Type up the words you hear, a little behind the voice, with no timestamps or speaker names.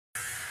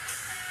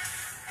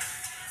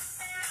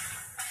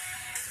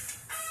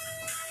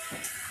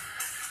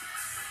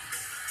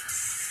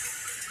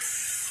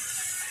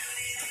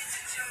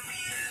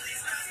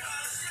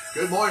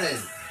Good morning.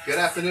 Good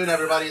afternoon,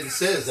 everybody.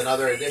 This is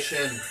another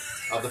edition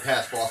of the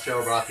Passball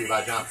Show brought to you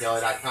by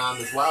JohnPaoli.com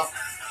as well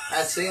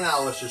as St.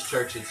 Aloysius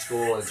Church and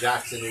School in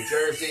Jackson, New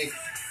Jersey.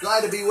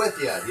 Glad to be with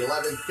you. The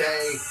 11th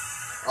day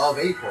of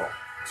April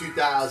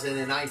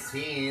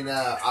 2019.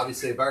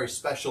 Obviously a very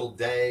special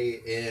day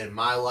in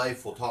my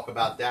life. We'll talk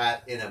about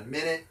that in a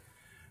minute.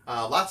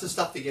 Lots of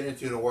stuff to get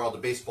into in the world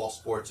of baseball,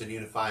 sports, and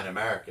unifying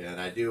America. And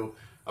I do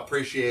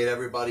appreciate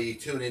everybody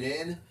tuning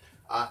in.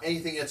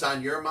 Anything that's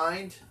on your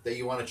mind that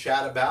you want to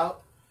chat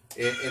about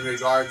in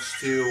regards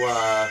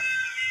to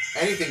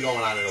anything going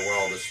on in the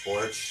world of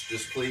sports,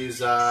 just please,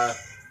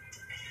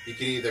 you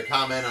can either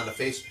comment on the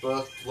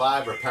Facebook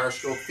Live or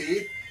Periscope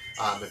feed.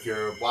 If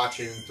you're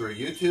watching through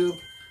YouTube,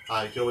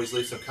 you can always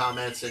leave some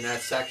comments in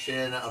that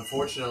section.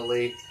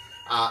 Unfortunately,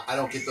 I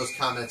don't get those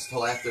comments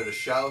till after the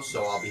show,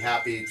 so I'll be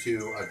happy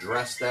to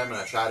address them, and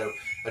I try to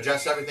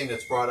address everything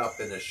that's brought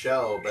up in the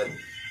show. But,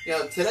 you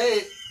know,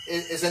 today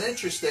is an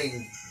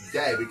interesting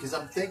day because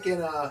I'm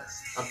thinking about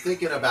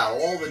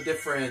all the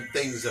different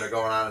things that are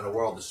going on in the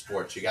world of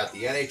sports. You got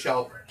the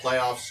NHL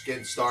playoffs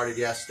getting started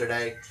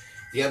yesterday,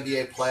 the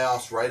NBA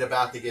playoffs right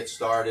about to get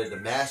started, the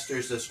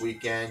Masters this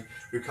weekend.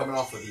 You're coming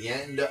off of the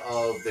end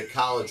of the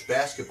college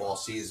basketball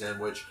season,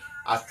 which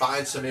I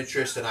find some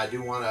interest, and I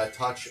do want to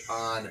touch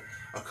on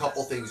a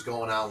couple things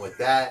going on with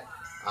that.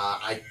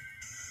 I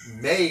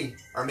may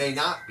or may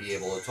not be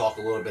able to talk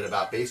a little bit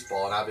about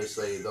baseball, and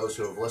obviously those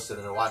who have listened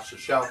and watched the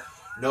show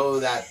know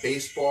that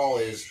baseball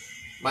is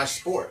my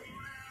sport,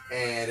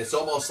 and it's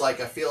almost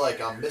like I feel like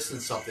I'm missing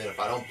something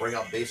if I don't bring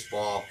up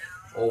baseball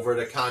over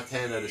the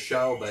content of the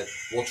show, but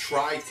we'll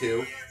try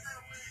to.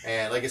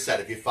 And like I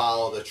said, if you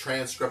follow the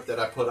transcript that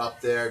I put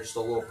up there, just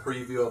a little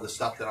preview of the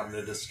stuff that I'm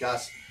going to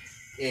discuss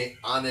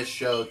on this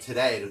show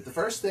today. The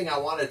first thing I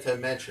wanted to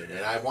mention,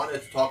 and I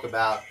wanted to talk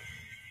about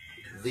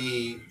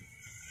the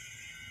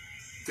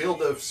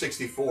Field of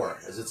 64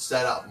 as it's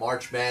set up.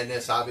 March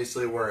Madness,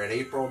 obviously we're in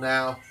April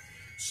now,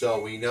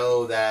 so we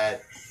know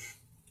that,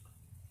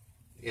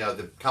 you know,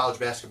 the college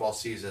basketball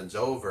season's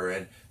over.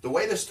 And the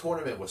way this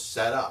tournament was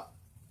set up,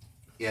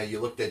 you know, you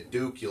looked at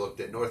Duke, you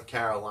looked at North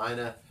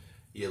Carolina,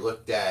 you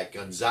looked at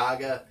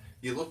Gonzaga,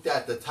 you looked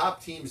at the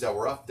top teams that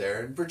were up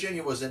there, and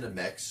Virginia was in the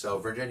mix, so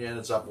Virginia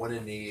ends up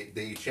winning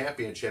the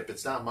championship.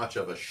 It's not much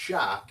of a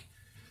shock.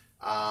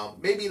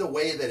 Maybe the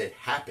way that it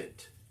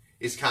happened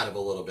is kind of a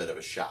little bit of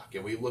a shock.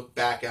 And we look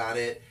back on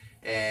it,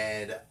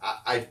 and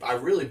I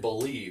really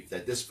believe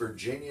that this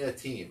Virginia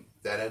team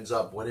that ends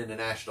up winning the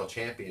national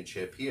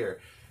championship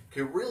here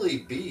could really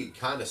be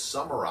kind of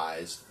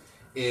summarized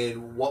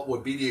in what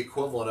would be the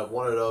equivalent of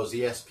one of those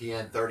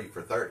ESPN 30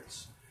 for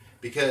 30s.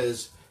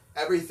 Because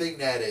everything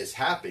that has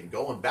happened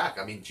going back,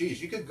 I mean,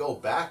 geez, you could go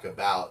back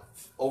about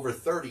over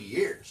 30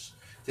 years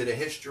to the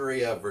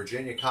history of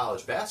Virginia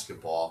college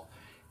basketball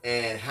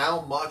and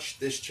how much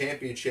this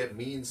championship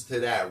means to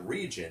that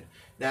region.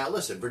 Now,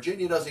 listen,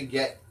 Virginia doesn't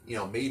get, you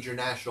know, major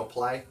national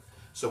play.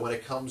 So when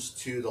it comes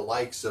to the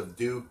likes of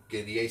Duke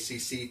and the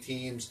ACC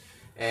teams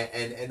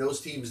and those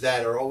teams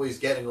that are always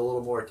getting a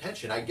little more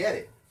attention, I get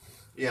it.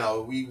 You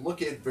know, we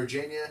look at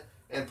Virginia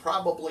and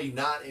probably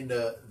not in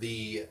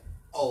the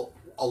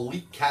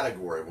elite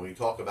category when we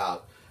talk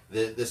about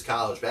this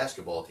college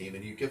basketball team.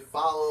 And you can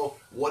follow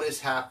what has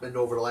happened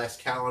over the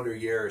last calendar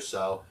year or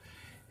so.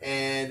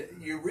 And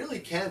you really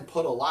can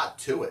put a lot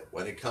to it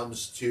when it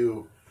comes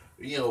to,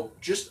 you know,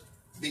 just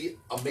the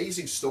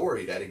amazing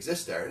story that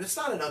exists there. And it's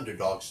not an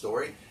underdog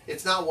story.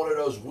 It's not one of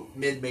those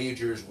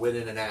mid-majors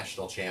winning a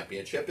national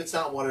championship. It's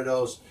not one of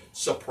those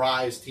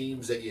surprise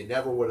teams that you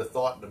never would have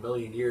thought in a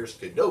million years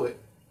could do it.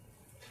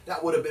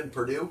 That would have been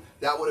Purdue.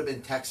 That would have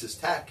been Texas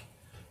Tech.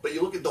 But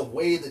you look at the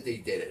way that they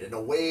did it and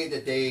the way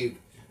that they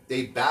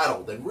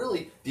battled and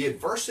really the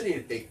adversity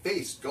that they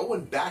faced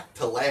going back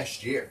to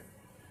last year.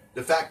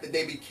 The fact that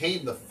they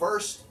became the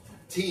first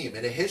team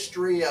in the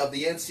history of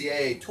the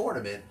NCAA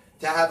tournament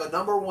to have a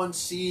number 1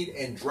 seed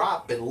and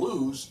drop and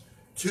lose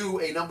to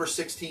a number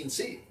 16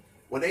 seed.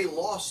 When they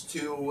lost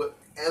to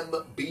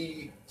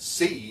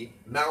MBC,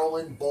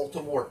 Maryland,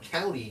 Baltimore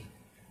County,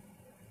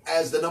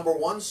 as the number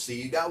 1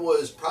 seed, that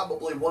was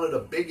probably one of the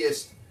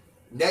biggest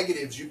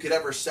negatives you could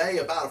ever say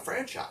about a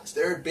franchise.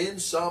 There had been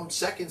some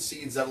second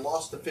seeds that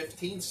lost to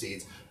 15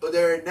 seeds, but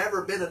there had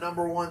never been a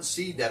number 1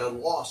 seed that had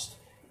lost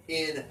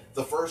in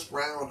the first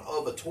round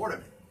of a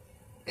tournament.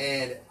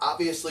 And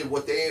obviously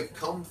what they have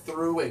come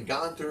through and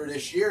gone through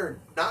this year,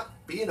 not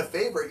being a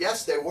favorite,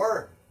 yes, they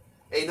were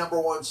a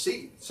number 1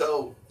 seed.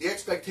 So the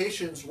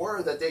expectations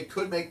were that they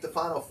could make the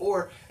Final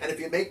Four, and if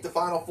you make the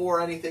Final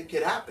Four, anything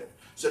could happen.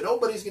 So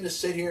nobody's going to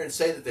sit here and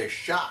say that they're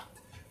shocked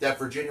that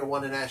Virginia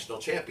won a national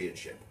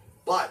championship.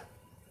 But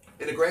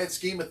in the grand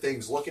scheme of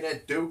things, looking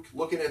at Duke,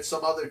 looking at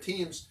some other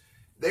teams,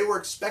 they were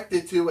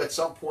expected to at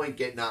some point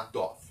get knocked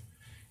off.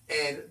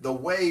 And the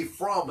way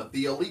from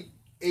the Elite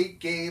 8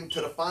 game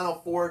to the Final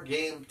Four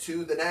game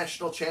to the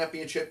national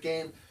championship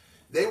game,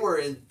 they were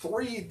in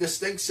 3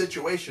 distinct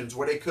situations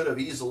where they could have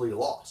easily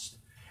lost.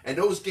 And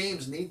those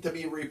games need to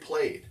be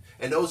replayed.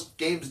 And those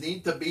games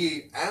need to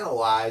be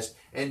analyzed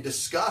and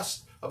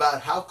discussed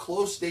about how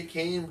close they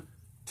came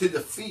to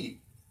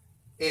defeat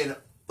in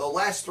the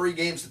last 3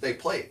 games that they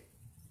played.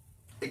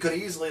 They could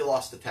have easily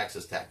lost to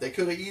Texas Tech. They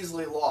could have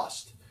easily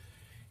lost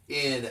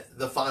in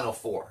the Final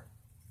Four.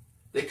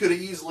 They could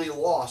have easily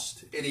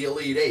lost in the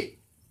Elite Eight.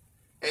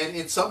 And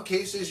in some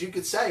cases, you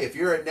could say, if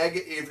you're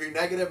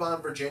negative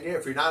on Virginia,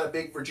 if you're not a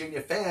big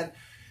Virginia fan,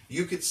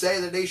 you could say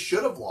that they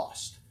should have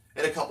lost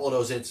in a couple of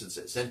those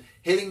instances. And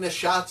hitting the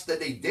shots that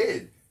they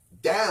did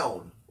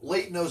down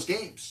late in those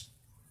games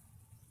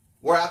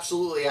were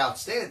absolutely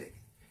outstanding.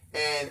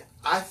 And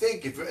I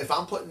think if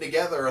I'm putting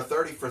together a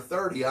 30 for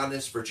 30 on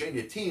this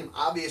Virginia team,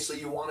 obviously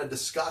you want to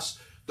discuss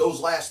those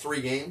last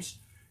 3 games.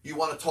 You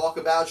want to talk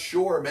about,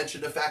 sure,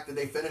 mention the fact that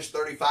they finished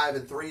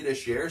 35-3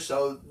 this year,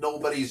 so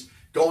nobody's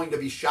going to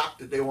be shocked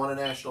that they won a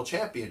national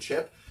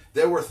championship.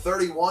 They were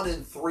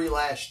 31-3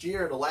 last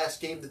year, and the last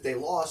game that they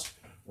lost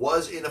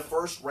was in the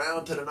first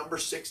round to the number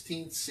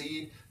 16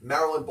 seed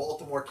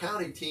Maryland-Baltimore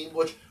County team,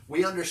 which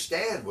we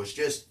understand was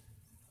just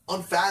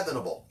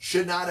unfathomable,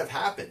 should not have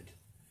happened.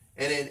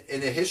 And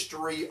in the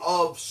history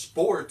of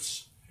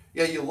sports,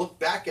 you look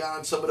back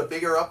on some of the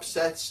bigger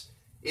upsets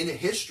in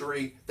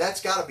history,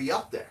 that's got to be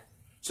up there.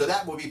 So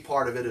that would be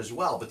part of it as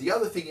well. But the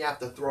other thing you have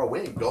to throw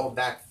in, going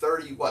back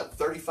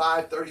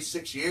 35,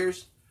 36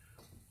 years,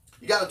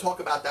 you got to talk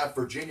about that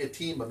Virginia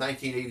team of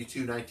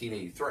 1982,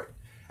 1983.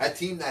 That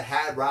team that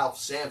had Ralph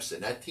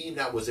Sampson, that team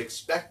that was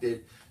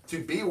expected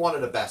to be one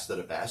of the best,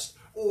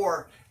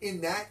 or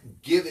in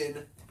that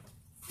given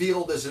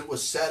field as it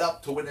was set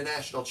up to win the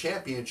national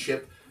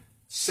championship,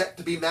 set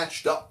to be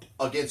matched up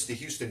against the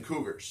Houston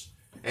Cougars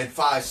and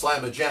Phi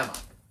Slama Jama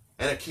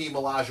and Akeem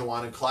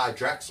Olajuwon and Clyde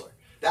Drexler.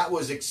 That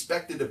was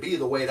expected to be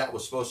the way that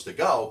was supposed to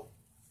go.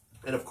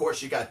 And of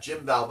course, you got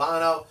Jim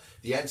Valvano,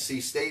 the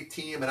NC State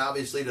team, and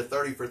obviously the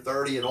 30 for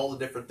 30 and all the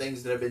different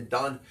things that have been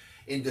done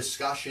in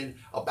discussion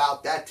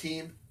about that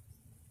team.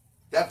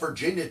 That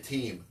Virginia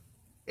team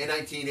in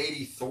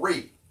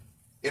 1983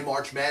 in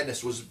March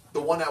Madness was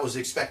the one that was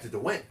expected to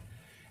win.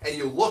 And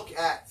you look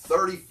at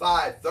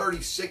 35,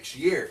 36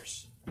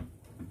 years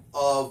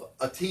of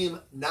a team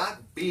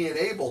not being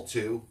able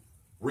to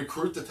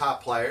recruit the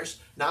top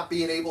players, not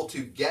being able to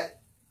get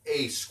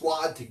a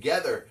squad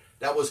together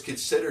that was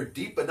considered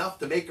deep enough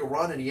to make a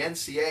run in the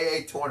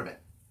NCAA tournament.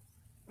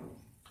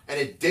 And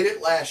it did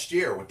it last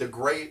year with the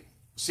great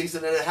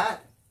season that it had.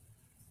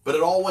 But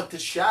it all went to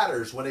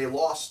shatters when they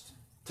lost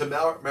to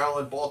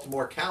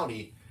Maryland-Baltimore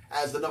County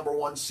as the number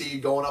 1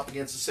 seed going up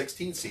against the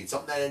 16 seed.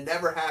 Something that had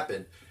never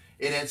happened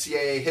in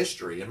NCAA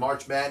history, in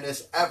March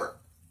Madness, ever.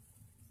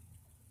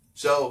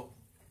 So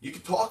you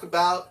can talk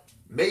about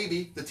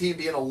maybe the team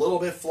being a little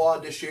bit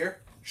flawed this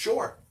year.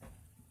 Sure.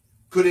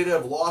 Could it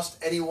have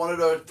lost any one of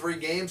the 3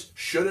 games?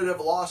 Should it have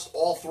lost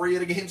all 3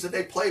 of the games that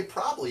they played?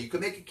 Probably. You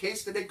could make a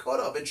case that they could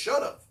have and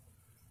should have.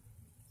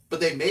 But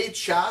they made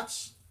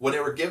shots when they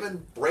were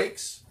given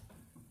breaks,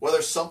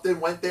 whether something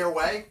went their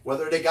way,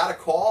 whether they got a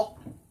call.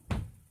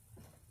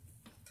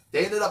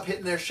 They ended up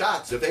hitting their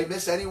shots. If they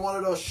miss any one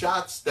of those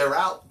shots, they're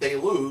out, they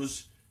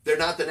lose, they're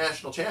not the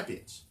national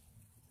champions.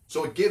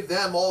 So it give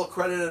them all the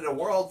credit in the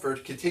world for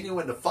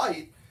continuing to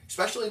fight,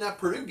 especially in that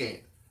Purdue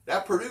game.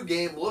 That Purdue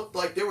game looked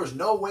like there was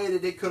no way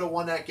that they could have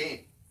won that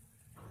game.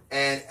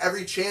 And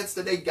every chance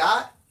that they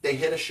got, they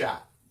hit a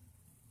shot.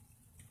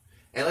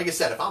 And like I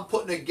said, if I'm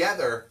putting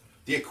together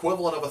the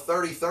equivalent of a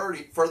 30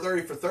 for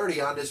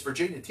 30 on this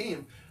Virginia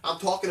team, I'm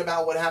talking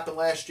about what happened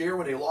last year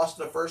when they lost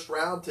in the first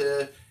round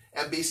to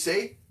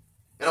NBC.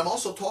 And I'm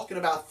also talking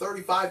about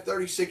 35,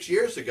 36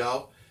 years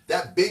ago,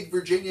 that big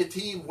Virginia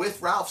team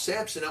with Ralph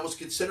Sampson that was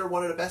considered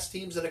one of the best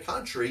teams in the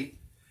country.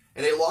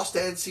 And they lost to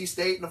NC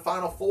State in the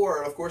Final Four.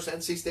 And, of course,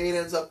 NC State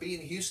ends up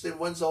beating Houston,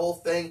 wins the whole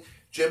thing.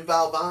 Jim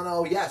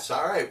Valvano, yes,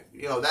 all right.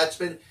 That's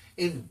been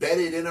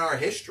embedded in our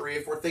history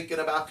if we're thinking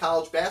about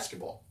college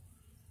basketball.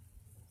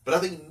 But I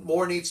think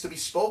more needs to be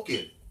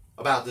spoken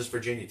about this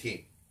Virginia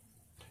team.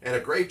 And a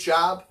great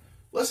job.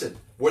 Listen,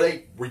 were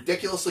they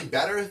ridiculously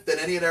better than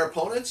any of their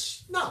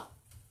opponents? No.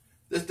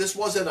 This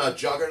wasn't a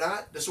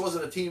juggernaut. This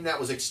wasn't a team that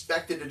was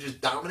expected to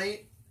just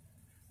dominate.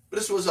 But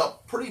this was a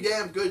pretty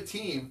damn good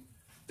team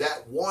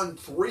that won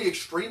 3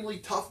 extremely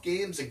tough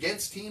games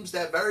against teams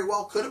that very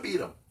well could have beat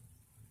them.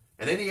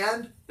 And in the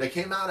end, they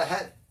came out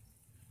ahead.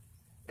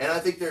 And I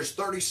think there's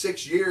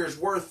 36 years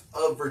worth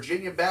of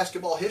Virginia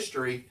basketball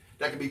history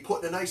that can be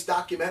put in a nice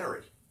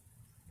documentary.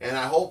 And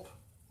I hope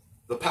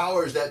the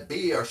powers that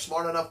be are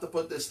smart enough to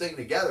put this thing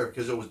together,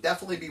 because it would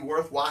definitely be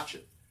worth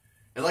watching.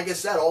 And like I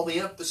said, all the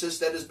emphasis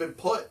that has been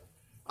put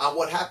on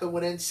what happened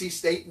with NC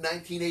State in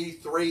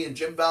 1983 and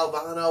Jim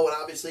Valvano and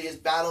obviously his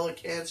battle of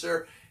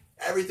cancer,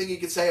 everything you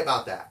could say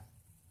about that.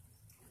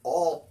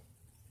 All,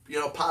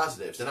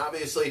 positives. And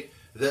obviously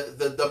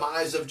the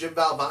demise of Jim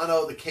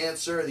Valvano, the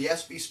cancer, the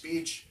SB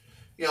speech,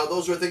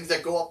 those are things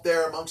that go up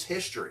there amongst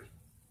history.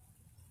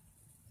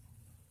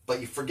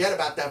 But you forget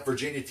about that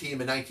Virginia team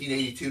in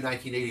 1982,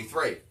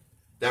 1983.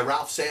 That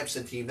Ralph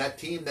Sampson team, that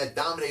team that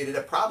dominated,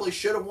 that probably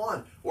should have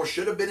won or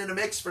should have been in a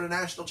mix for the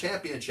national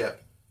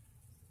championship.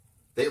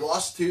 They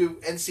lost to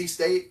NC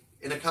State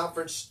in a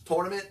conference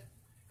tournament,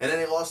 And then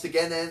they lost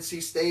again to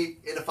NC State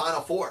in the Final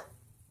Four.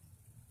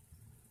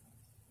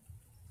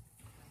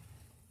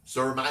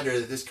 So a reminder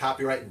that this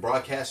copyright and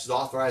broadcast is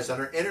authorized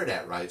under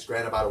internet rights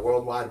granted by the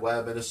World Wide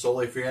Web and is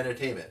solely for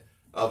entertainment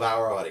of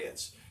our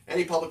audience.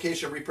 Any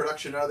publication,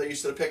 reproduction, or other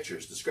use of the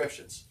pictures,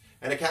 descriptions,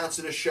 and accounts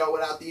of the show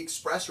without the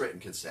express written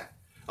consent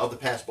of the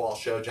Passball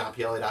Show,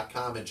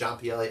 JohnPLA.com, and John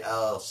PLA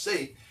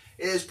LLC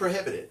is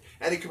prohibited.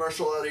 Any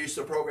commercial or other use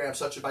of the program,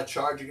 such as by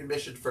charging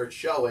admission for its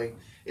showing,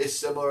 is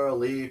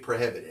similarly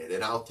prohibited.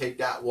 And I'll take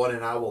that one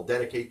and I will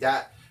dedicate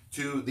that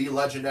to the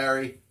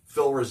legendary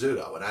Phil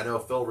Rizzuto. And I know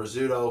Phil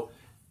Rizzuto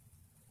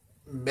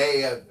may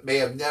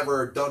have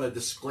never done a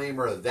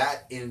disclaimer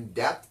that in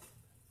depth,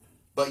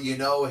 but you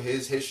know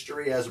his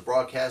history as a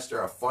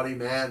broadcaster, a funny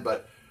man,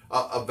 but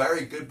a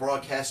very good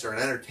broadcaster,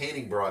 an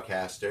entertaining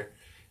broadcaster.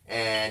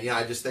 And,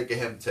 I just think of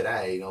him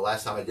today.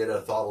 Last time I did it, I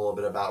thought a little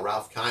bit about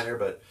Ralph Kiner,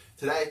 but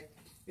today,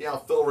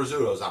 Phil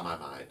Rizzuto's on my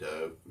mind.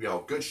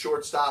 Good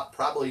shortstop,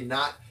 probably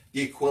not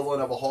the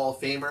equivalent of a Hall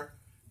of Famer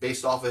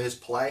based off of his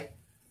play,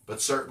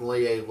 but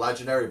certainly a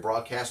legendary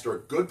broadcaster, a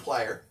good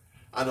player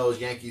on those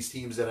Yankees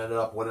teams that ended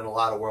up winning a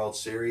lot of World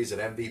Series, an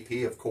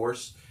MVP, of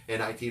course, in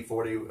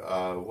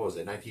 1949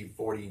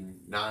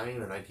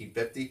 or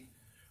 1950.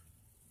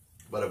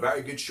 But a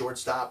very good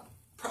shortstop,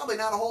 probably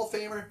not a Hall of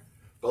Famer,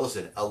 but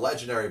listen, a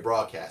legendary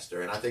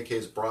broadcaster. And I think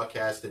his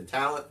broadcasting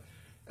talent,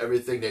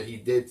 everything that he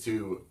did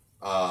to,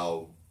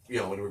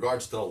 in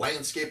regards to the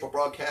landscape of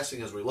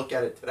broadcasting as we look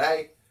at it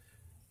today,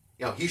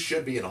 he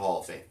should be in the Hall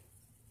of Fame,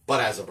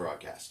 but as a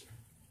broadcaster.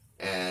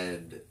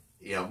 And,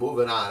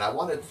 moving on, I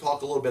wanted to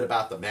talk a little bit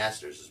about the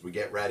Masters as we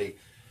get ready.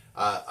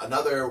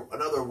 Another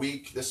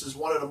week. This is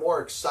one of the more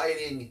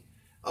exciting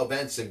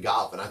events in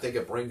golf, and I think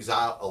it brings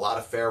out a lot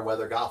of fair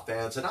weather golf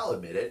fans. And I'll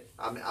admit it,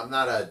 I'm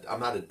not a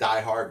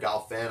diehard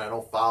golf fan. I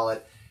don't follow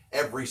it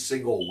every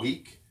single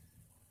week.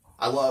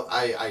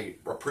 I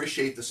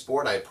appreciate the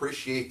sport. I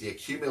appreciate the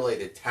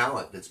accumulated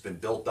talent that's been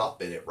built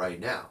up in it right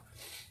now.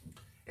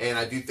 And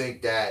I do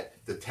think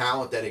that the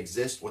talent that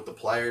exists with the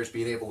players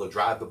being able to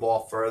drive the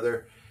ball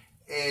further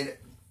and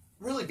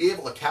really be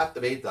able to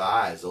captivate the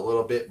eyes a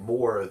little bit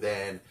more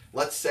than,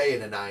 let's say,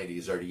 in the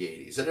 90s or the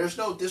 80s. And there's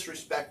no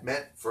disrespect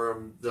meant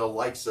from the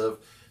likes of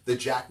the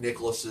Jack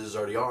Nicklauses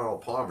or the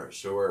Arnold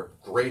Palmers, who are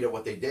great at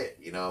what they did.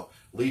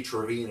 Lee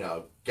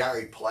Trevino,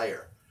 Gary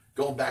Player,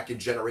 going back in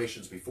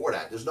generations before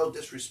that. There's no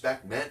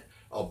disrespect meant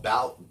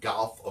about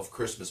golf of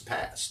Christmas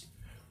past.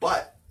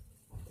 But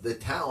the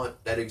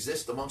talent that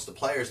exists amongst the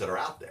players that are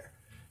out there,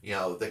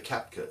 the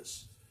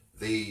Koepkas,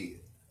 the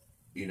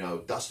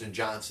Dustin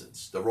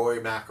Johnsons, the Rory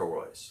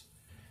McIlroys,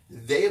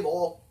 they've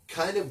all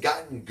kind of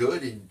gotten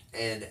good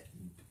and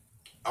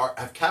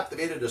have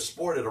captivated the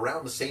sport at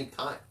around the same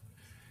time.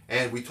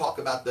 And we talk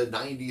about the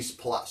 90s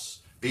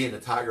plus being the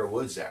Tiger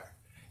Woods era.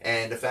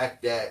 And the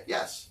fact that,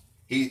 yes,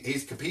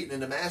 he's competing in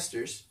the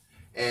Masters,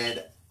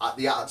 and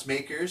the odds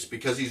makers,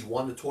 because he's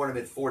won the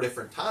tournament 4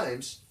 different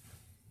times,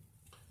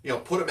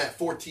 put him at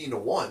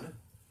 14-1,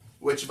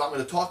 which if I'm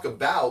going to talk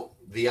about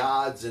the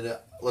odds in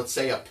let's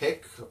say a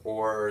pick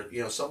or,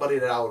 somebody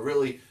that I would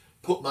really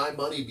put my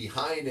money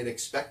behind and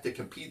expect to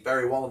compete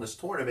very well in this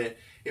tournament,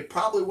 it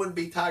probably wouldn't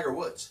be Tiger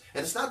Woods.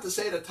 And it's not to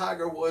say that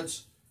Tiger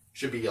Woods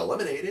should be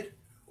eliminated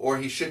or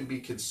he shouldn't be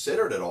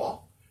considered at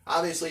all.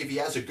 Obviously, if he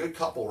has a good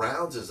couple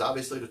rounds, as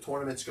obviously the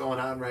tournament's going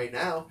on right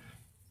now,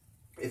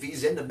 if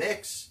he's in the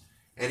mix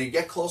and he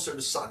get closer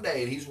to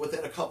Sunday and he's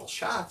within a couple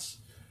shots,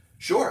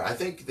 sure, I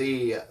think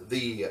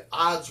the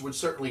odds would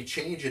certainly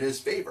change in his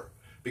favor,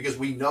 because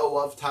we know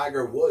of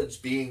Tiger Woods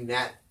being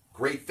that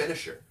great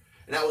finisher.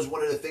 And that was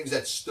one of the things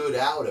that stood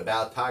out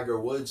about Tiger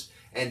Woods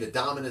and the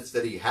dominance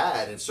that he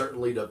had, and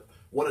certainly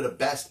one of the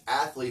best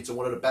athletes and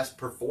one of the best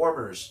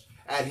performers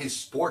at his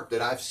sport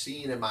that I've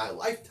seen in my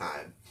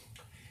lifetime.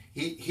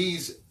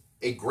 He's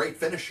a great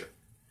finisher.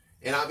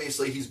 And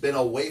obviously he's been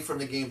away from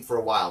the game for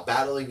a while,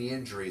 battling the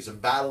injuries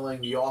and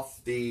battling the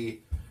off the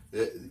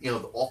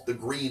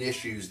green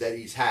issues that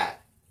he's had,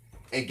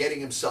 and getting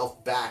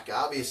himself back,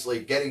 obviously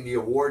getting the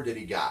award that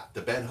he got,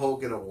 the Ben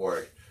Hogan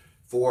Award,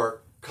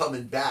 for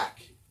coming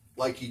back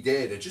like he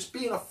did, and just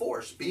being a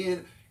force,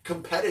 being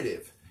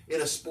competitive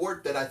in a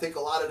sport that I think a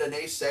lot of the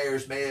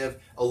naysayers may have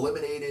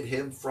eliminated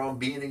him from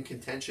being in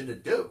contention to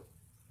do.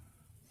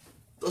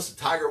 Listen,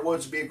 Tiger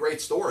Woods would be a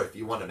great story if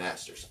you won a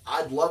Masters.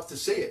 I'd love to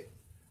see it.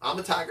 I'm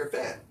a Tiger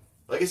fan.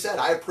 Like I said,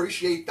 I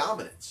appreciate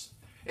dominance.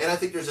 And I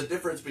think there's a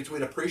difference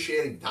between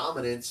appreciating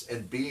dominance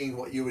and being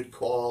what you would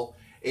call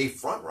a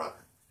front runner.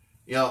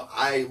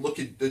 I look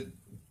at the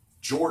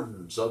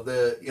Jordans of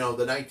the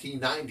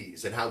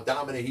 1990s and how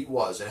dominant he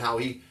was and how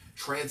he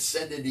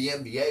transcended the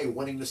NBA,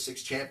 winning the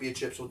 6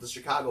 championships with the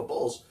Chicago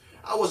Bulls.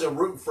 I wasn't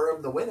rooting for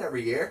him to win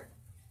every year.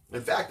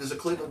 In fact, as a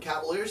Cleveland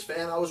Cavaliers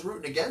fan, I was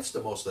rooting against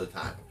him most of the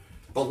time.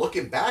 But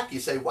looking back, you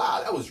say,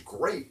 wow, that was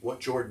great what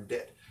Jordan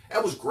did.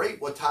 That was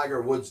great what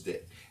Tiger Woods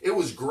did. It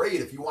was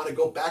great if you want to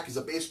go back as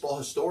a baseball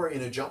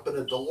historian and jump in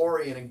a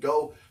DeLorean and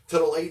go to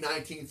the late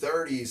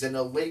 1930s and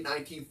the late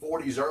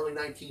 1940s, early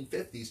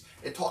 1950s,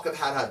 and talk about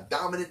how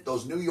dominant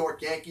those New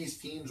York Yankees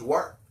teams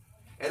were.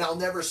 And I'll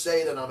never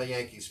say that I'm a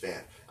Yankees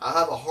fan. I'll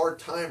have a hard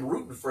time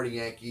rooting for the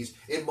Yankees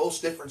in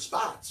most different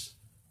spots.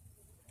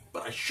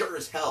 But I sure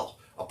as hell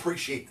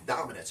appreciate the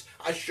dominance.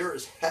 I sure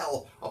as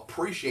hell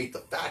appreciate the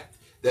fact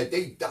that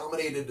they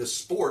dominated the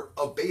sport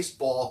of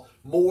baseball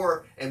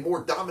more and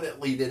more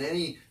dominantly than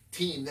any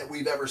team that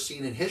we've ever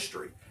seen in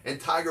history. And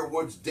Tiger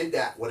Woods did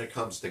that when it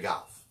comes to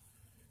golf.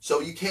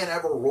 So you can't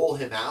ever roll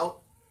him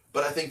out,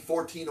 but I think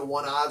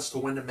 14-1 odds to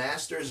win the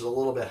Masters is a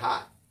little bit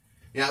high.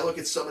 I look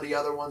at some of the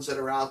other ones that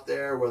are out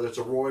there, whether it's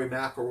a Rory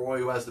McIlroy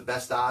who has the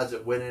best odds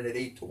at winning at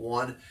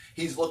 8-1.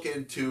 He's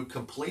looking to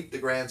complete the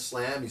Grand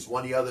Slam. He's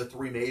won the other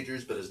 3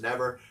 majors, but has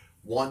never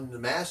won the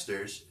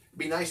Masters. It'd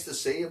be nice to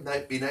see him.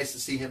 It'd be nice to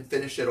see him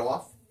finish it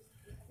off,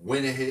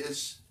 win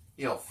his,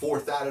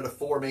 4th out of the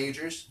 4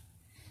 majors.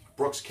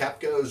 Brooks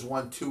Koepka has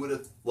won 2 of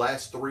the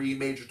last 3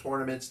 major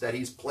tournaments that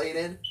he's played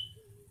in.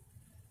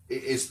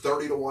 It is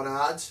 30-1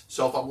 odds.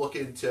 So if I'm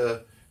looking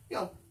to,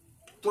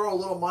 throw a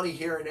little money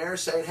here and there,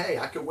 saying, hey,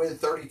 I could win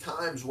 30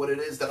 times what it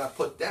is that I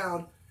put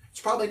down, it's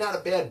probably not a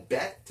bad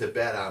bet to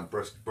bet on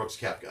Brooks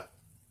Koepka.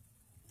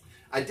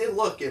 I did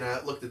look, and I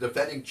looked at the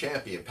defending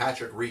champion,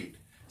 Patrick Reed,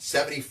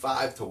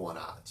 75-1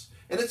 odds.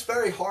 And it's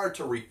very hard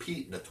to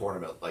repeat in a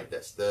tournament like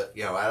this. At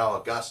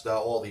Augusta,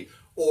 all the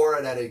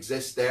aura that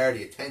exists there,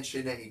 the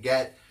attention that you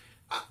get.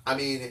 I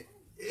mean,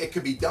 it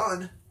could be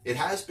done. It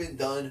has been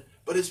done,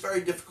 but it's very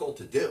difficult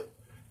to do.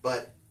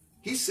 But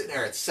he's sitting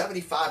there at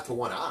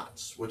 75-1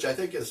 odds, which I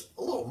think is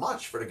a little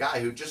much for the guy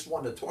who just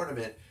won the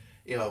tournament,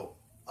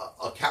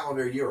 a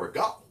calendar year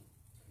ago.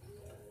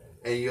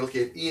 And you look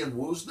at Ian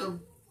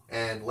Woosnam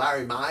and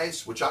Larry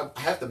Mize, which I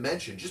have to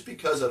mention just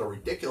because of the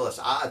ridiculous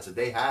odds that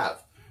they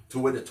have to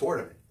win a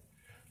tournament.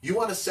 You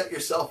want to set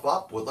yourself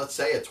up with, let's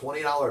say, a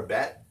 $20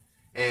 bet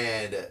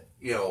and,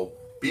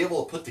 be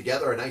able to put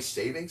together a nice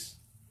savings.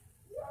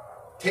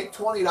 Take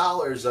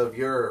 $20 of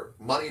your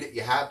money that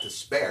you have to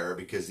spare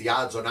because the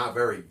odds are not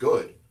very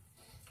good.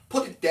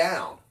 Put it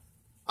down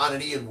on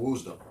an Ian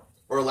Woosnam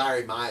or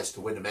Larry Mize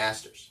to win the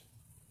Masters.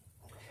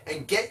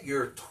 And get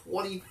your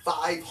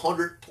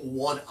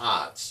 2,500-1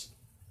 odds.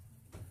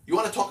 You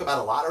want to talk about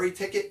a lottery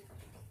ticket?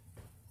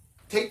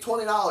 Take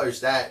 $20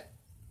 that,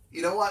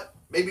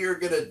 maybe you're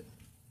going to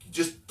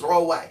just throw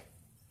away.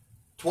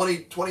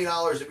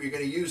 $20 that you're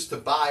going to use to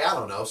buy, I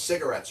don't know,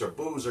 cigarettes or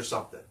booze or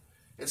something.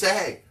 And say,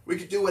 hey, we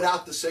could do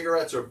without the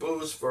cigarettes or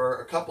booze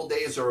for a couple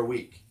days or a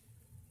week.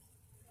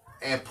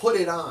 And put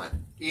it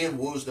on Ian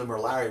Woosnam or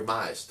Larry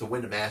Mize to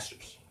win the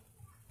Masters.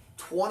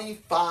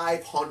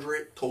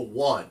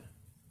 2,500-1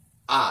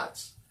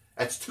 odds.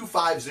 That's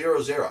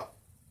 2,500.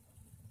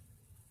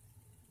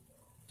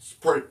 It's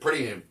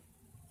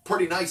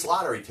pretty nice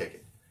lottery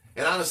ticket.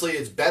 And honestly,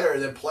 it's better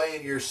than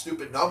playing your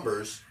stupid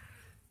numbers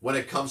when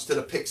it comes to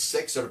the pick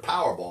 6 or the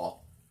Powerball,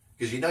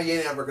 because you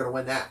ain't ever going to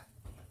win that.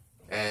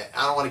 And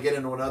I don't want to get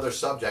into another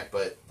subject,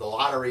 but the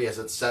lottery as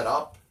it's set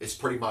up is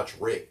pretty much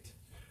rigged.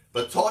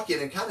 But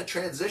talking and kind of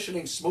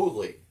transitioning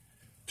smoothly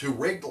to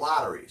rigged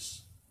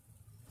lotteries,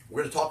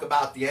 we're going to talk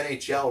about the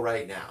NHL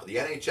right now. The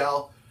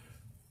NHL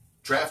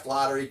draft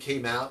lottery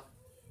came out,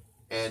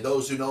 and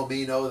those who know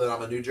me know that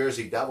I'm a New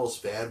Jersey Devils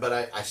fan, but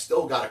I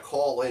still got to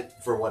call it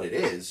for what it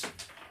is.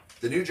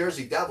 The New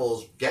Jersey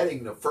Devils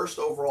getting the first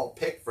overall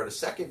pick for the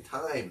second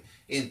time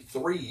in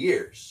 3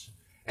 years.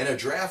 And a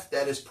draft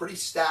that is pretty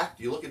stacked.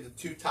 You look at the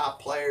 2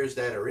 top players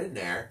that are in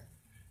there.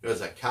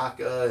 There's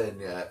Kaka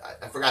and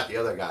I forgot the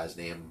other guy's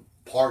name.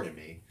 Pardon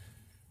me.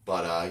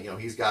 But,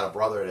 he's got a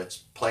brother that's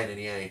playing in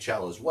the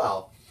NHL as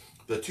well.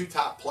 The 2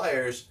 top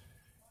players,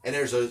 and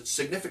there's a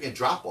significant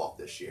drop-off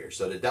this year.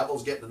 So the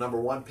Devils getting the number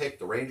 1 pick,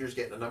 the Rangers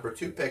getting the number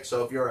 2 pick.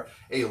 So if you're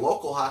a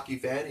local hockey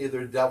fan,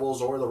 either the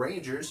Devils or the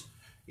Rangers,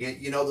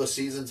 the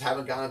seasons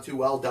haven't gone too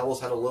well. Devils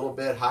had a little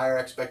bit higher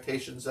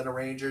expectations than the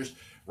Rangers.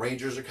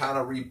 Rangers are kind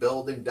of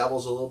rebuilding.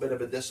 Devils a little bit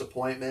of a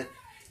disappointment.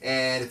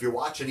 And if you're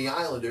watching the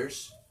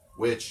Islanders,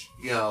 which,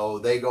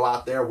 they go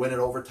out there, win an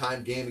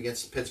overtime game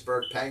against the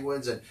Pittsburgh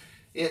Penguins. And,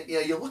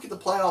 you look at the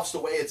playoffs the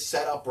way it's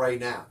set up right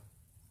now.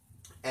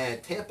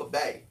 And Tampa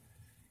Bay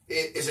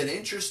is an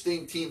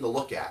interesting team to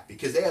look at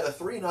because they had a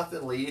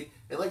 3-0 lead.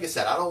 And like I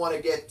said, I don't want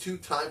to get too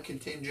time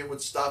contingent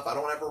with stuff. I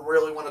don't ever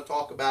really want to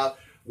talk about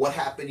what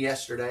happened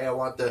yesterday. I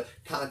want the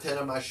content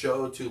of my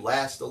show to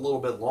last a little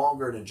bit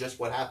longer than just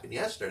what happened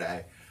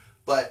yesterday.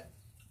 But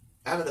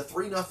having a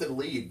 3-0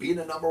 lead, being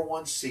a number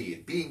 1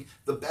 seed, being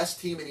the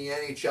best team in the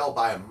NHL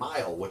by a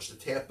mile, which the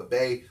Tampa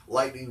Bay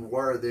Lightning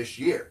were this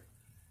year,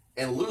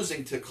 and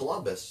losing to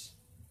Columbus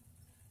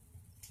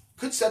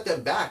could set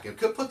them back and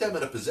could put them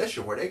in a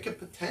position where they could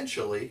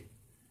potentially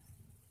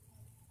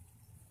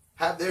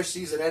have their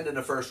season end in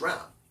the first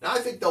round. Now, I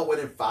think they'll win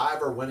in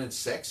 5 or win in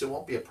 6. It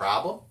won't be a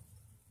problem.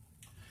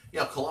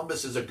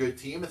 Columbus is a good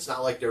team. It's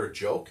not like they're a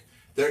joke.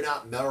 They're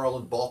not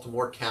Maryland,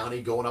 Baltimore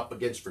County going up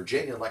against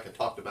Virginia like I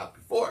talked about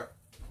before.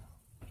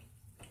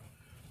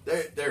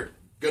 They're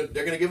good.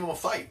 They're going to give them a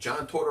fight.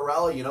 John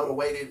Tortorella, the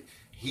way that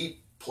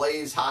he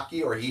plays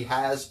hockey or he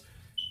has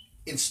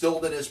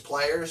instilled in his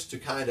players to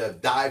kind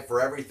of dive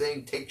for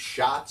everything, take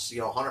shots,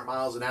 100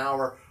 miles an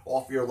hour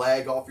off your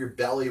leg, off your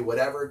belly,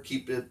 whatever,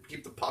 keep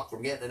the puck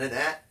from getting in the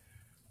net.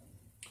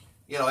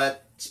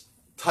 That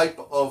type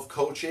of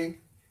coaching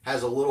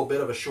has a little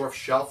bit of a short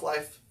shelf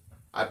life,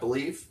 I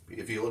believe.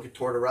 If you look at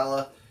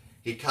Tortorella,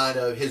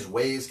 his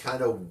ways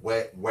kind of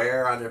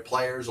wear on their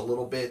players a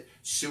little bit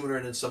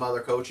sooner than some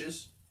other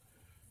coaches.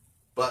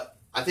 But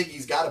I think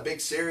he's got a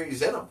big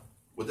series in him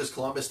with this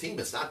Columbus team.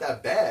 It's not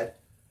that bad.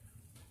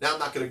 Now, I'm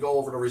not going to go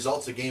over the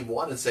results of Game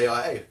 1 and say, oh,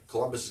 hey,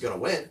 Columbus is going to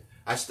win.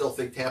 I still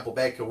think Tampa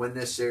Bay can win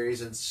this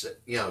series in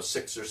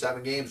 6 or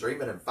 7 games or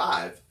even in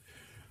 5.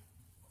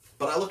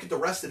 But I look at the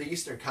rest of the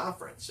Eastern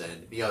Conference,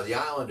 and the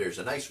Islanders,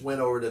 a nice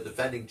win over the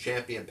defending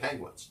champion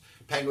Penguins.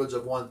 Penguins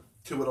have won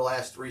 2 of the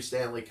last 3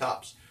 Stanley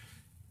Cups.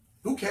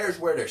 Who cares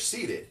where they're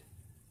seated?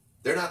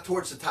 They're not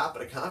towards the top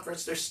of the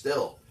conference. They're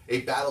still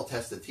a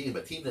battle-tested team,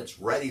 a team that's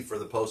ready for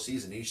the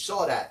postseason. And you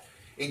saw that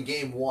in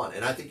Game 1,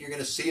 and I think you're going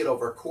to see it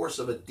over a course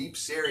of a deep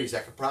series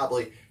that could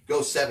probably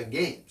go 7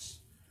 games.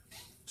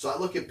 So I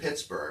look at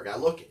Pittsburgh. I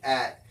look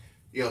at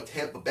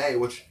Tampa Bay,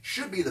 which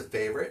should be the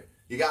favorite.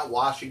 You got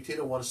Washington,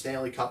 who won a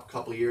Stanley Cup a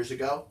couple of years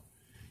ago.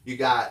 You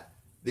got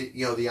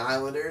the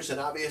Islanders, and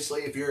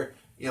obviously if you're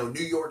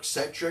New York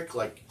centric,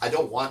 like I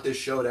don't want this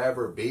show to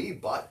ever be,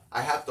 but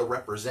I have to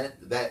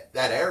represent that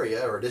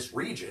area or this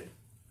region.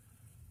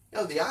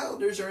 The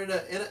Islanders are in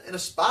a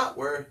spot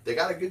where they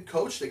got a good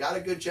coach, they got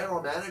a good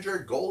general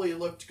manager, goalie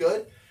looked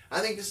good. I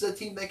think this is a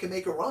team that can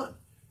make a run.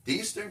 The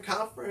Eastern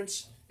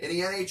Conference in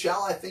the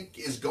NHL, I think,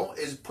 is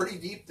pretty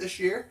deep this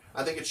year.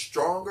 I think it's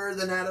stronger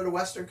than that of the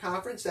Western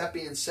Conference. That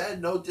being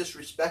said, no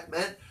disrespect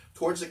meant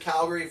towards the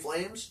Calgary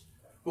Flames,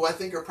 who I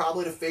think are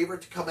probably the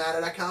favorite to come out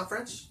of that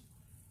conference.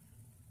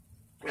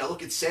 I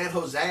look at San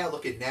Jose, I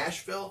look at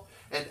Nashville,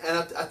 and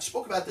I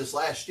spoke about this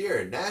last year.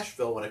 In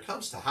Nashville, when it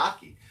comes to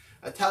hockey,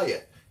 I tell you,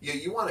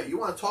 you want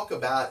to talk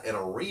about an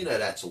arena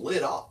that's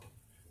lit up,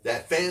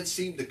 that fans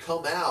seem to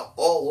come out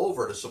all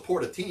over to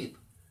support a team.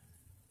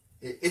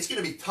 It's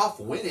going to be tough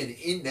winning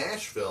in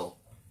Nashville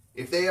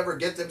if they ever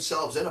get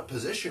themselves in a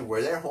position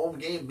where their home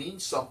game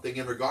means something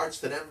in regards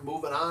to them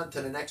moving on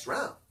to the next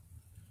round.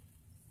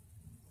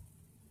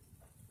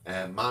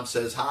 And Mom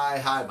says,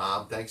 hi,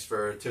 Mom. Thanks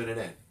for tuning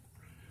in.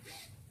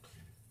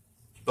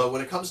 But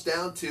when it comes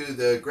down to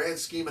the grand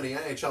scheme of the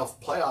NHL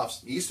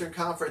playoffs, the Eastern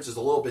Conference is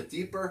a little bit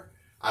deeper.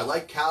 I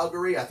like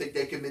Calgary. I think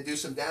they can do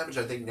some damage.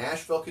 I think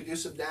Nashville could do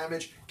some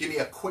damage. Give me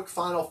a quick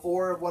Final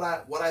Four of what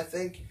I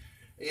think.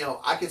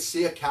 I could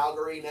see a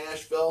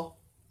Calgary-Nashville,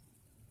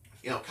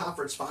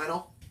 conference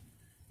final,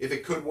 if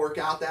it could work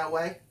out that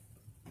way.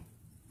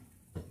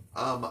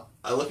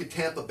 I look at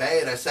Tampa Bay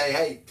and I say,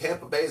 hey,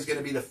 Tampa Bay is going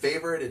to be the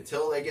favorite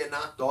until they get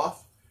knocked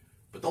off.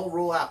 But don't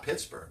rule out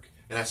Pittsburgh.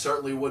 And I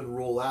certainly wouldn't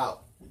rule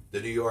out the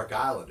New York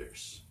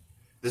Islanders.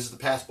 This is the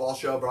Pass Ball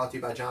Show, brought to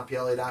you by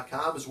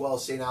JohnPLA.com, as well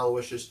as St.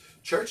 Aloysius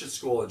Church and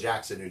School in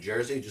Jackson, New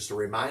Jersey. Just a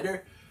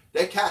reminder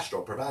that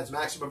Castrol provides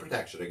maximum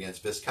protection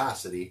against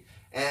viscosity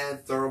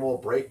and thermal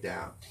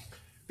breakdown.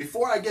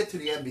 Before I get to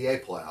the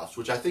NBA playoffs,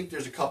 which I think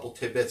there's a couple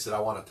tidbits that I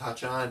want to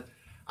touch on,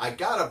 I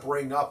got to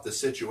bring up the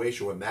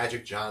situation with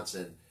Magic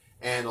Johnson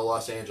and the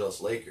Los Angeles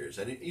Lakers.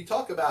 And you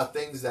talk about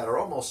things that are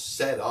almost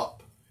set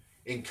up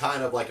in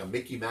kind of like a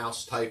Mickey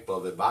Mouse type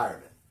of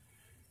environment.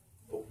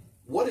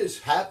 What has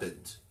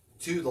happened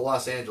to the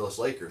Los Angeles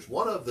Lakers?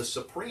 One of the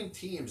supreme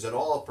teams in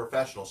all of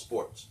professional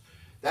sports.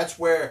 That's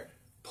where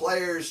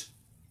players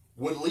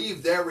would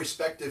leave their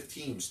respective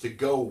teams to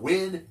go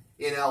win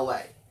in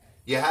LA.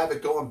 You have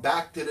it going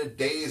back to the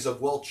days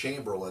of Wilt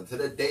Chamberlain, to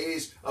the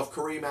days of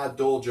Kareem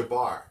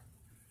Abdul-Jabbar.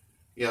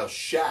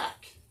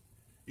 Shaq.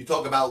 You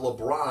talk about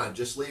LeBron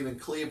just leaving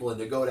Cleveland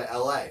to go to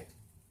LA.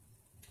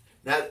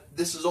 Now,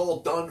 this is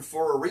all done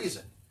for a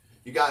reason.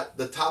 You got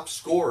the top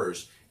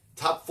scorers,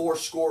 top 4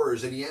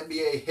 scorers in the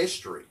NBA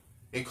history,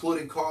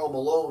 including Karl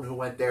Malone, who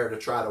went there to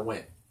try to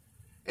win.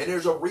 And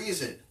there's a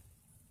reason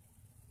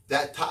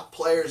that top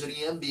players in the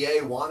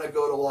NBA want to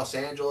go to Los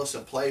Angeles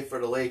and play for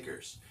the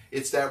Lakers.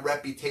 It's that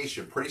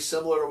reputation, pretty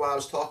similar to what I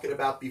was talking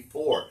about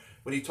before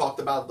when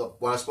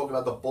when I spoke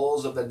about the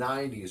Bulls of the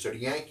 90s or the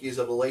Yankees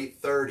of the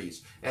late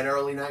 30s and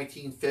early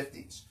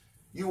 1950s.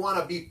 You want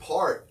to be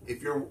part,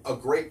 if you're a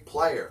great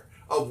player,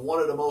 of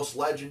one of the most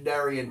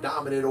legendary and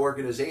dominant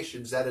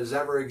organizations that has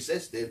ever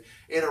existed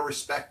in a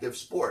respective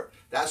sport.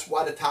 That's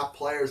why the top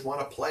players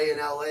want to play in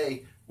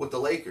LA with the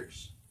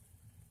Lakers.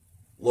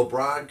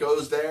 LeBron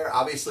goes there,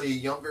 obviously a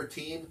younger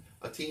team,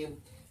 a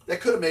team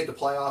that could have made the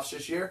playoffs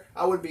this year.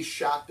 I wouldn't be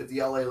shocked if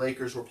the LA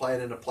Lakers were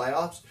playing in the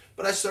playoffs,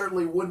 but I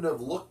certainly wouldn't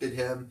have looked at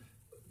them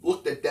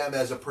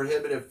as a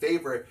prohibitive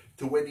favorite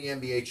to win the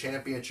NBA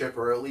championship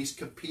or at least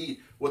compete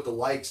with the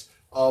likes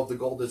of the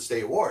Golden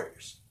State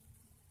Warriors.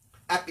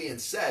 That being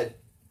said,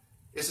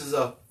 this is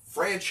a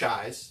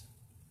franchise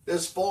that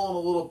has fallen a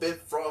little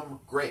bit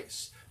from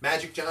grace.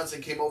 Magic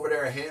Johnson came over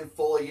there a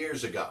handful of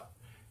years ago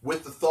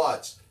with the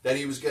thoughts that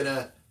he was going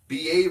to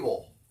be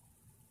able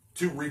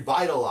to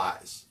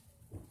revitalize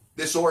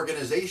this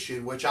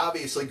organization, which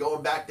obviously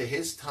going back to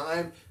his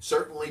time,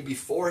 certainly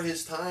before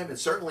his time, and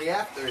certainly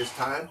after his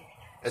time,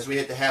 as we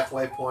hit the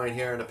halfway point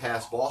here in the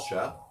past ball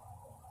show,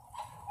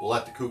 we'll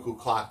let the cuckoo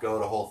clock go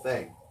the whole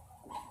thing.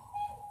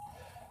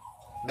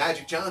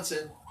 Magic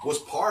Johnson was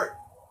part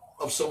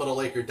of some of the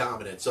Laker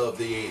dominance of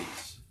the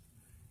 80s.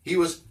 He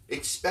was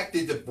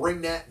expected to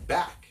bring that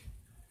back.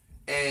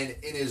 And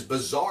in his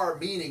bizarre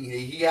meeting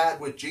he had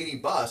with Jeanie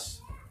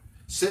Buss,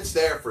 sits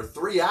there for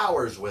 3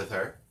 hours with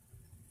her,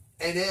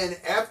 and then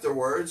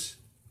afterwards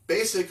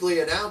basically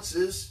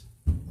announces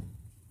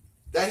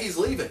that he's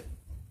leaving.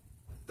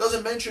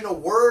 Doesn't mention a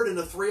word in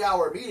the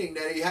 3-hour meeting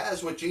that he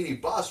has with Jeanie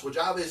Buss, which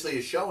obviously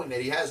is showing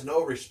that he has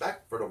no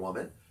respect for the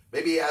woman.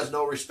 Maybe he has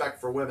no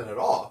respect for women at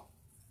all.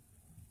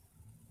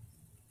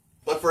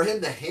 But for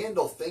him to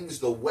handle things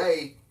the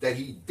way that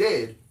he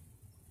did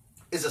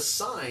is a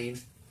sign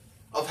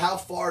of how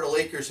far the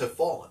Lakers have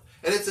fallen.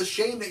 And it's a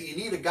shame that you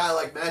need a guy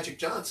like Magic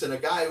Johnson, a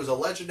guy who's a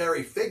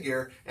legendary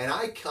figure, an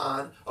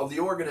icon of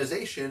the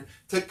organization,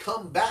 to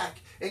come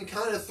back and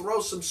kind of throw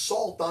some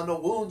salt on the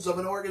wounds of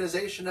an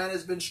organization that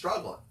has been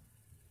struggling.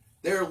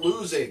 They're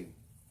losing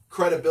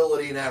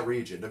credibility in that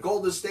region. The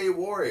Golden State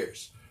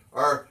Warriors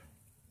are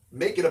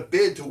making a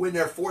bid to win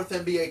their 4th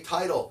NBA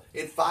title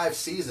in 5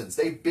 seasons.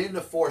 They've been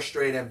to 4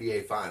 straight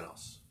NBA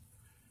finals.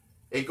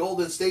 A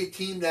Golden State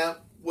team that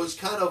was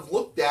kind of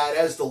looked at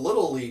as the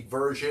Little League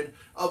version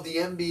of the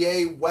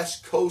NBA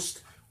West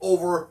Coast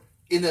over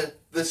in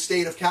the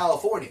state of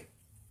California.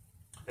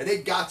 And they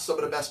got some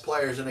of the best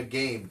players in the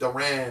game,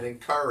 Durant and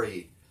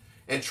Curry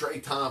and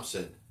Klay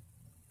Thompson.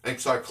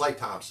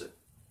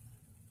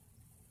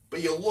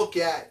 But you look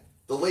at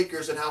the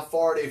Lakers and how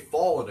far they've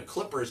fallen. The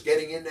Clippers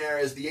getting in there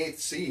as the 8th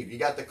seed. You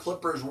got the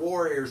Clippers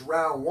Warriors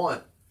round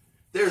 1.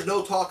 There's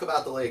no talk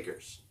about the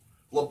Lakers.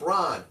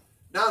 LeBron,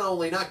 not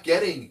only not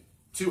getting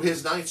to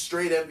his 9th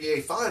straight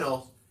NBA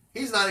Finals,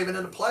 he's not even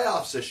in the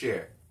playoffs this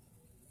year.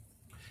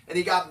 And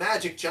he got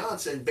Magic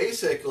Johnson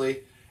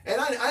basically,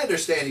 and I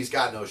understand he's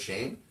got no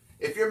shame.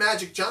 If you're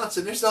Magic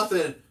Johnson,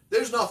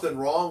 there's nothing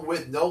wrong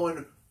with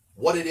knowing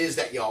what it is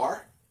that you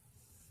are.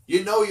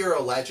 You know you're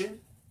a legend.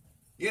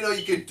 You know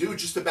you could do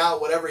just about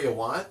whatever you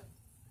want.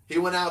 He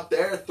went out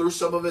there, threw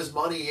some of his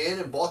money in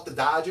and bought the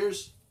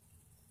Dodgers.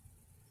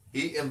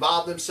 He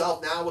involved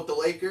himself now with the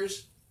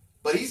Lakers.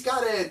 But he's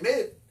got to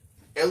admit,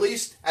 at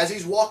least as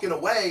he's walking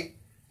away,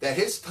 that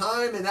his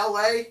time in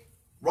LA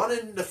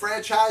running the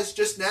franchise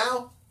just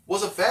now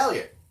was a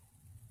failure.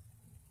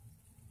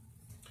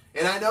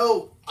 And I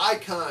know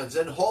icons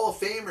and Hall of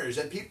Famers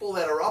and people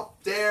that are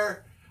up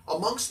there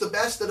amongst the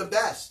best of the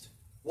best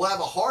will have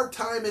a hard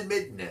time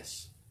admitting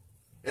this.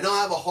 And they'll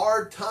have a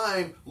hard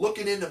time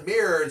looking in the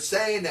mirror and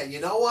saying that, you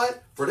know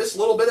what, for this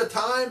little bit of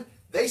time,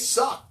 they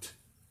sucked.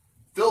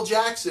 Phil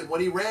Jackson,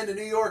 when he ran the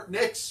New York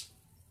Knicks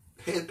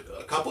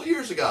a couple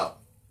years ago,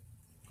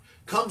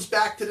 comes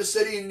back to the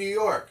city of New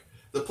York,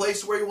 the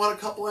place where he won a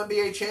couple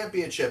NBA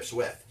championships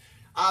with.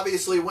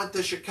 Obviously went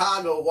to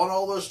Chicago, won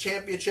all those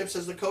championships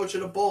as the coach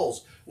of the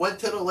Bulls. Went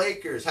to the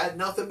Lakers, had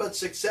nothing but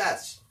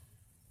success.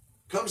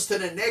 Comes to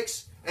the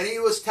Knicks, and he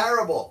was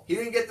terrible. He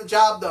didn't get the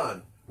job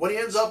done. When he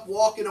ends up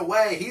walking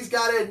away, he's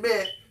got to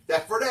admit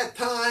that for that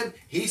time,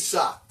 he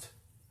sucked.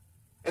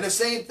 And the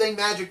same thing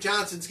Magic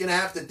Johnson's going to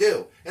have to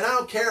do. And I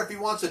don't care if he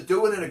wants to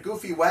do it in a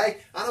goofy way.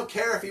 I don't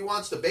care if he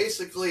wants to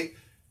basically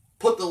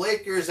put the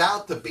Lakers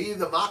out to be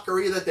the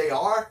mockery that they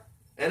are.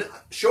 And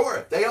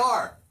sure, they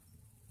are.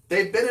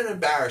 They've been an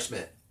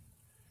embarrassment.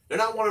 They're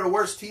not one of the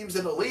worst teams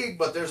in the league,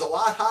 but there's a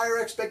lot higher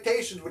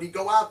expectations when you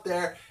go out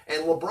there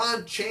and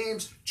LeBron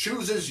James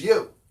chooses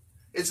you.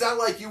 It's not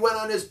like you went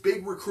on this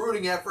big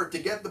recruiting effort to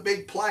get the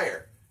big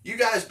player. You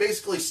guys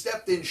basically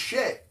stepped in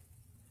shit.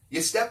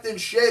 You stepped in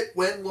shit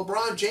when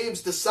LeBron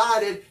James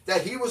decided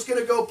that he was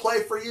going to go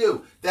play for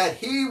you, that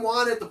he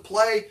wanted to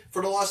play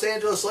for the Los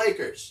Angeles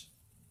Lakers.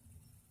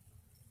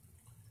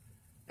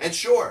 And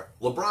sure,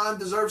 LeBron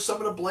deserves some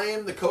of the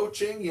blame, the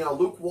coaching,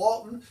 Luke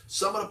Walton,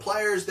 some of the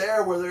players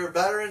there, whether they're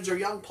veterans or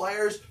young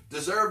players,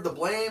 deserve the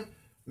blame.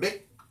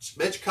 Mitch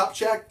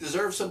Kupchak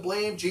deserves some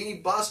blame.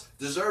 Jeanie Buss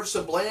deserves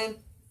some blame.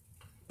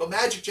 But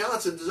Magic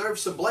Johnson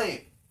deserves some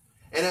blame.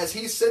 And as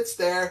he sits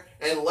there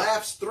and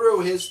laughs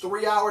through his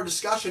 3-hour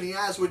discussion he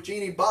has with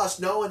Jeanie Buss,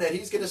 knowing that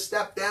he's going to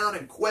step down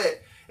and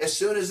quit as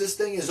soon as this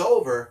thing is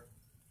over,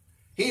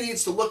 he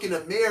needs to look in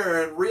the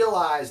mirror and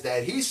realize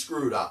that he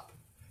screwed up.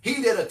 He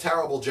did a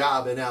terrible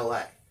job in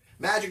LA.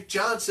 Magic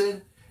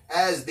Johnson,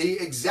 as the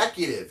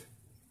executive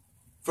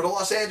for the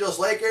Los Angeles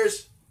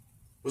Lakers,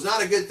 was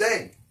not a good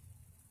thing.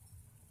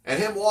 And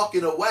him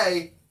walking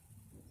away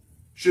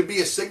should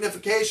be a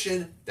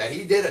signification that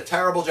he did a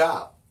terrible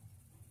job.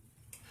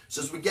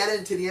 So as we get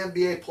into the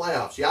NBA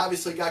playoffs, you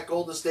obviously got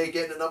Golden State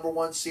getting the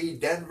 #1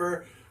 seed.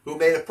 Denver, who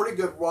made a pretty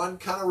good run,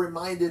 kind of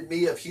reminded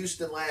me of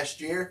Houston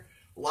last year.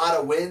 A lot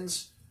of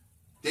wins.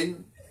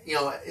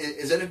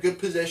 Is in a good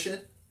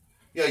position.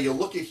 You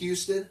look at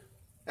Houston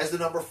as the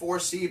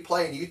 #4 seed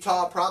playing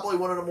Utah, probably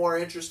one of the more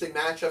interesting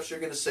matchups you're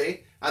going to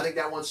see. I think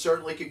that one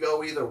certainly could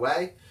go either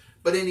way.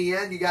 But in the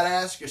end, you got to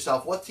ask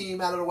yourself, what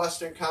team out of the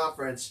Western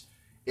Conference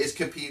is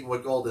competing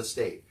with Golden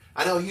State.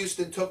 I know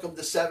Houston took them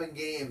to 7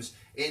 games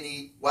in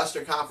the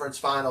Western Conference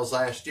Finals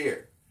last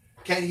year.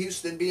 Can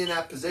Houston be in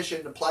that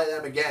position to play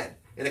them again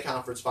in the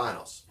conference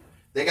finals?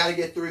 They got to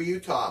get through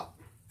Utah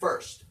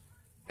first.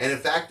 And in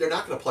fact, they're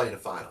not going to play in the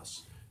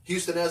finals.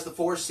 Houston has the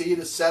 4 seed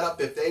is set up.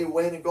 If they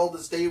win and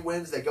Golden State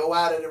wins, they go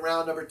at it in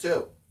round number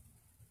 2.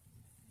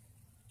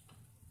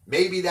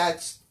 Maybe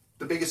that's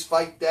the biggest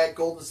fight that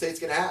Golden State's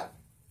going to have.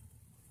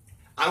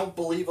 I don't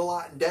believe a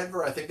lot in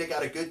Denver. I think they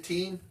got a good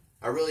team.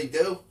 I really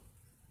do.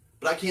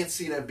 But I can't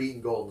see them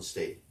beating Golden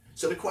State.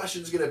 So the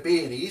question is going to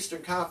be, in the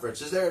Eastern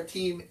Conference, is there a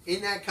team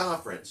in that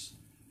conference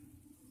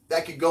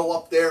that could go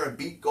up there and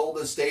beat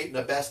Golden State in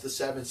the best of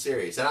 7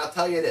 series? And I'll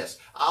tell you this,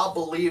 I'll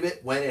believe it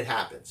when it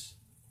happens.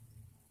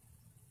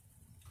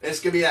 And it's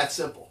going to be that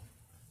simple.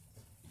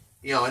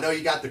 You know, I know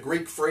you got the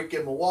Greek Freak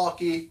in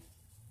Milwaukee.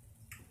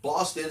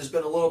 Boston has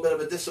been a little bit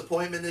of a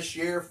disappointment this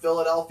year.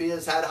 Philadelphia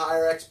has had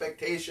higher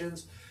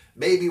expectations.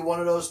 Maybe one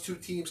of those 2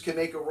 teams can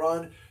make a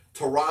run.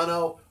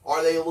 Toronto,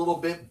 are they a little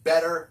bit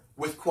better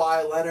with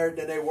Kawhi Leonard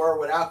than they were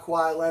without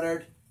Kawhi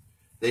Leonard?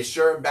 They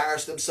sure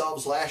embarrassed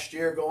themselves last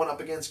year going up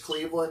against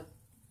Cleveland.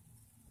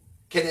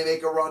 Can they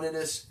make a run in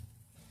this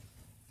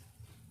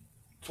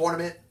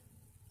tournament?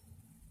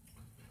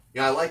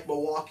 Yeah, I like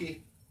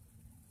Milwaukee.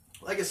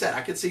 Like I said,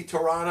 I could see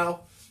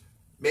Toronto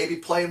maybe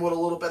playing with a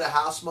little bit of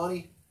house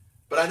money,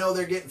 but I know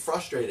they're getting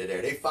frustrated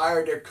there. They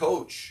fired their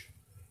coach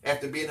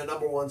after being the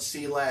number 1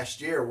 seed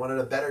last year, one of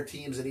the better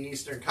teams in the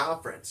Eastern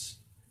Conference,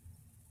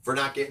 for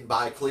not getting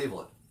by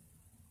Cleveland.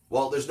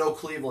 Well, there's no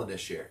Cleveland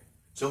this year.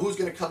 So who's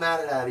going to come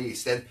out of that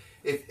East? And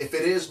if it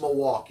is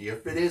Milwaukee,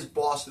 if it is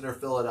Boston or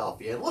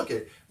Philadelphia, and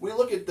we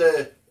look at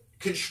the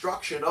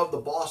construction of the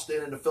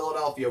Boston and the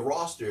Philadelphia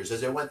rosters as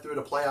they went through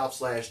the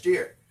playoffs last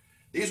year.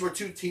 These were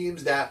 2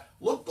 teams that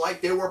looked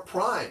like they were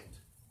primed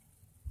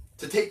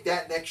to take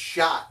that next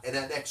shot and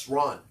that next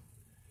run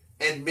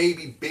and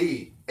maybe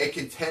be a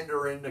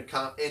contender in the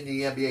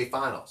NBA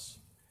Finals.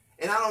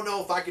 And I don't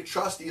know if I could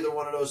trust either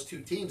one of those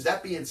 2 teams.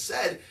 That being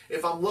said,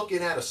 if I'm looking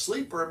at a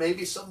sleeper,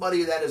 maybe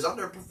somebody that has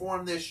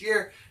underperformed this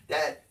year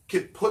that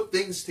could put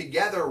things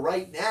together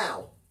right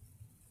now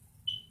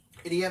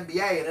in the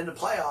NBA and in the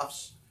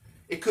playoffs,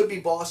 it could be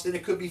Boston,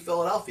 it could be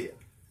Philadelphia.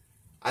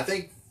 I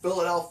think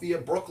Philadelphia,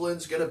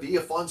 Brooklyn's going to be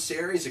a fun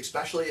series,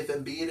 especially if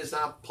Embiid is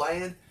not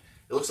playing.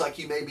 It looks like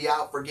he may be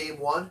out for Game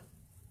 1.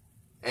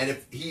 And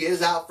if he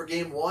is out for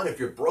Game 1, if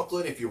you're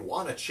Brooklyn, if you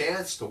want a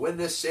chance to win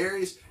this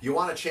series, you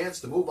want a chance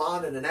to move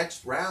on in the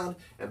next round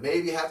and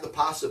maybe have the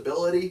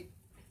possibility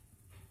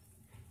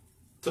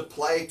to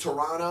play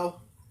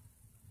Toronto,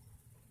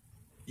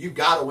 you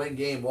got to win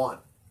Game 1.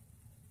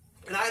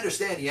 And I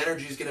understand the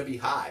energy is going to be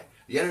high.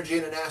 The energy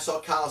in the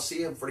Nassau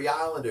Coliseum for the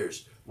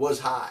Islanders was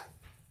high.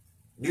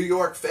 New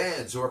York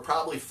fans who are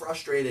probably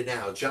frustrated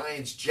now.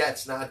 Giants,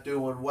 Jets not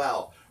doing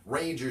well.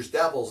 Rangers,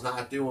 Devils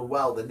not doing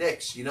well. The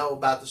Knicks, you know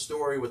about the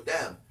story with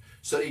them.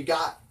 So you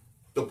got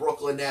the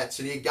Brooklyn Nets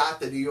and you got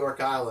the New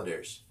York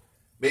Islanders.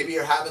 Maybe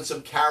you're having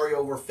some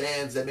carryover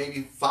fans that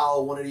maybe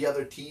follow one of the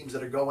other teams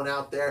that are going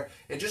out there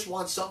and just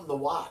want something to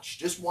watch.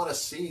 Just want to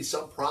see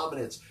some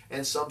prominence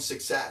and some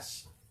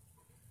success.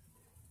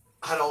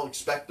 I don't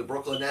expect the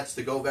Brooklyn Nets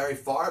to go very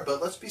far,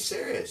 but let's be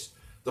serious.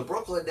 The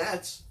Brooklyn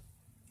Nets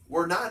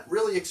were not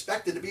really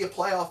expected to be a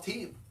playoff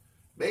team.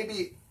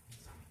 Maybe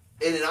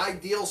in an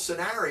ideal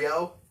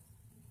scenario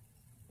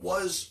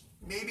was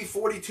maybe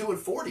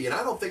 42-40, and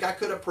I don't think I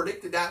could have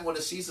predicted that when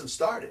the season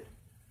started.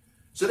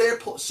 So they're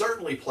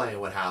certainly playing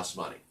with house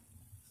money.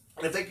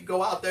 And if they could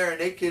go out there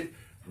and they could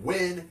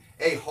win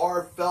a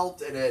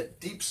hard-felt and a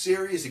deep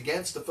series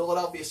against the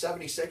Philadelphia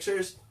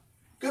 76ers,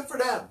 good for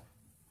them.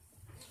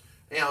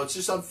 You know, it's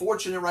just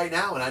unfortunate right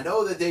now, and I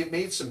know that they've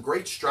made some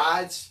great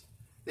strides.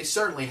 They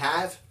certainly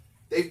have.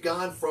 They've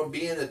gone from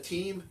being a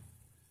team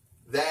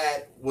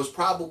that was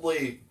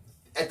probably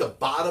at the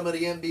bottom of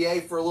the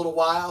NBA for a little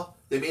while.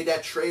 They made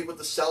that trade with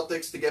the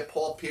Celtics to get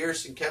Paul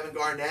Pierce and Kevin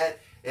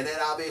Garnett, and then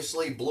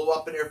obviously blew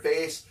up in their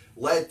face,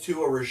 led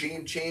to a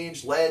regime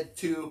change, led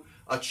to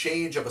a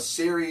change of a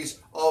series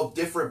of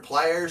different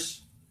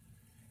players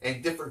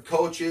and different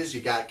coaches.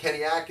 You got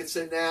Kenny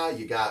Atkinson now.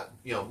 You got,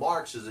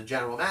 Marks as a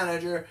general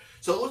manager.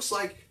 So it looks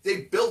like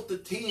they built a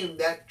team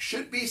that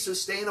should be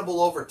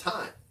sustainable over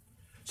time.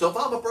 So if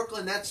I'm a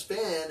Brooklyn Nets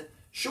fan,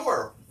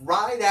 sure,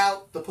 ride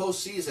out the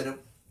postseason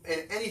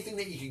and anything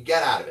that you can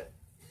get out of it.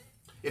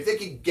 If they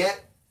can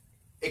get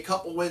a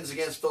couple wins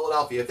against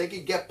Philadelphia, if they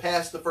can get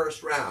past the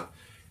first round,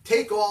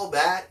 take all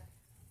that,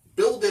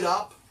 build it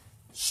up,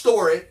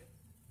 store it,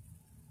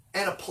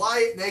 and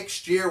apply it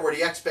next year where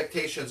the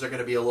expectations are going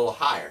to be a little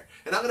higher.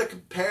 And I'm going to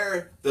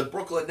compare the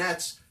Brooklyn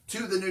Nets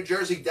to the New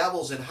Jersey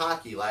Devils in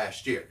hockey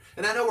last year.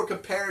 And I know we're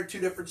comparing 2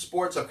 different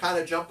sports. I'm kind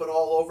of jumping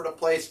all over the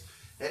place.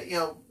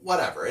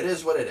 Whatever. It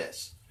is what it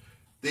is.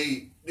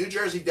 The New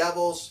Jersey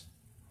Devils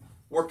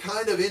were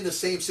kind of in the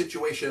same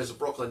situation as the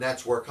Brooklyn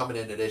Nets were coming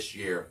into this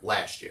year,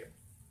 last year.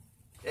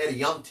 They had a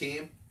young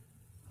team,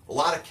 a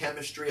lot of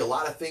chemistry, a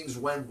lot of things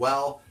went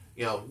well.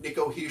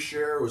 Nico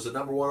Hischier was the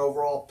 #1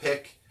 overall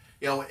pick.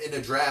 in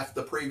the draft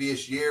the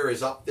previous year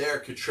is up there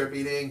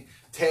contributing.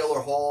 Taylor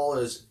Hall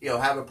is,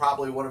 having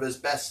probably one of his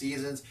best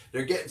seasons.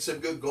 They're getting some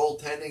good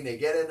goaltending. They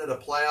get into the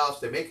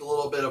playoffs. They make a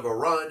little bit of a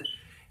run.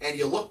 And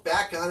you look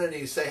back on it and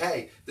you say,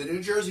 hey, the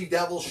New Jersey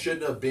Devils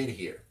shouldn't have been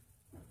here.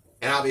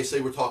 And obviously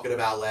we're talking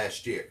about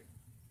last year.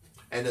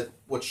 And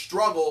the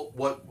struggle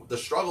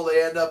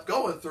they end up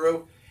going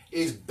through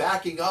is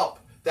backing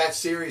up that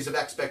series of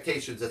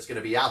expectations that's going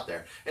to be out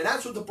there. And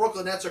that's what the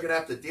Brooklyn Nets are going to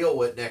have to deal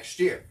with next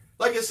year.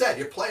 Like I said,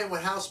 you're playing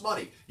with house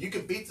money. You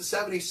can beat the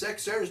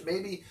 76ers,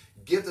 maybe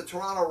give the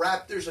Toronto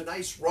Raptors a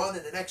nice run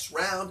in the next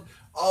round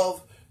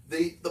of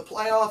the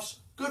playoffs.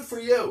 Good for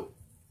you.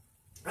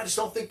 I just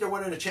don't think they're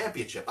winning a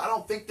championship. I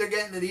don't think they're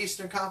getting to the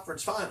Eastern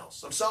Conference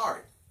Finals. I'm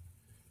sorry.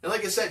 And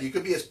like I said, you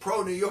could be as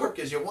pro-New York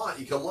as you want.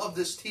 You could love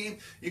this team.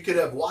 You could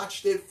have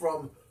watched it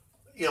from,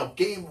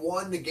 game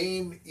 1 to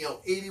game,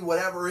 80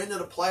 whatever into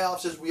the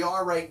playoffs as we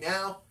are right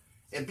now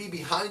and be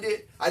behind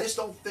it. I just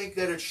don't think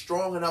that it's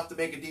strong enough to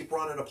make a deep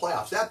run in the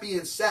playoffs. That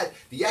being said,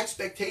 the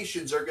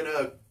expectations are going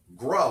to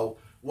grow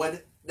when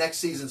next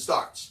season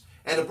starts.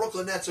 And the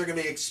Brooklyn Nets are going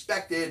to be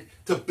expected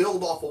to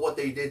build off of what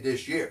they did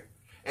this year.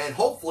 And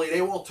hopefully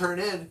they won't turn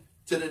in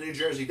to the New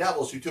Jersey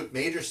Devils, who took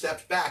major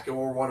steps back and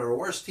were one of the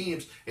worst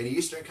teams in the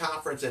Eastern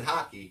Conference in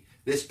hockey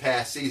this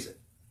past season.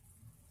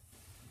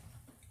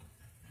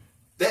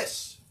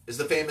 This is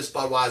the famous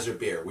Budweiser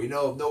beer. We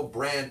know of no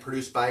brand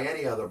produced by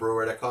any other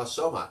brewer that costs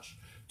so much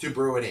to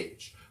brew and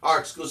age. Our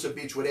exclusive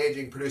Beechwood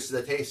Aging produces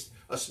a taste,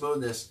 a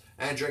smoothness,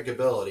 and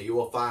drinkability you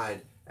will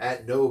find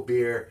at no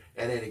beer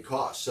at any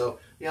cost. So,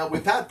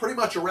 we've had pretty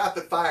much a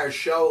rapid-fire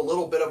show, a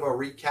little bit of a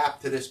recap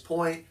to this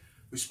point.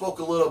 We spoke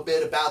a little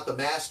bit about the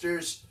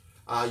Masters.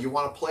 You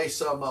want to play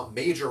some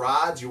major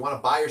odds. You want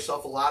to buy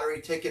yourself a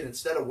lottery ticket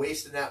instead of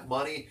wasting that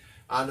money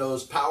on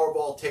those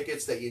Powerball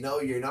tickets that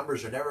your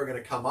numbers are never going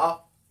to come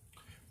up.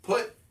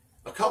 Put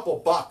a couple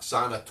bucks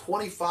on a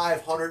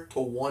 2,500 to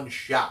 1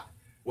 shot,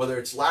 whether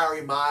it's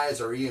Larry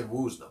Mize or Ian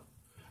Woosnam.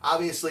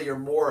 Obviously, your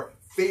more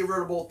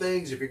favorable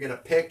things, if you're going to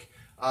pick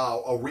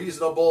a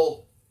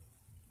reasonable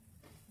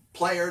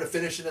player to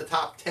finish in the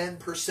top 10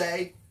 per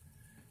se,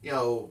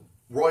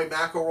 Roy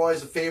McIlroy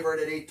is a favorite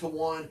at 8 to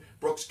 1.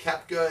 Brooks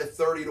Koepka at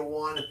 30 to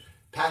 1.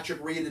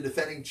 Patrick Reed, the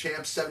defending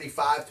champ,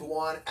 75 to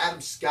 1. Adam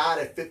Scott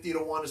at 50 to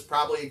 1 is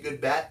probably a good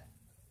bet.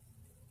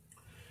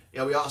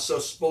 We also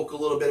spoke a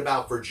little bit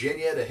about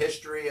Virginia, the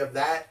history of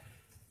that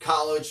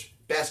college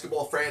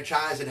basketball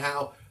franchise and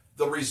how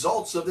the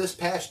results of this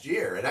past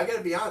year. And I got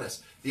to be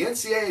honest, the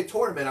NCAA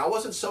tournament, I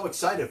wasn't so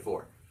excited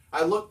for.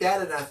 I looked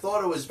at it and I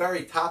thought it was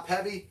very top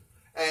heavy.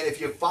 And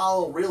if you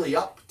follow really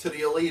up to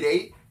the Elite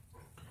Eight,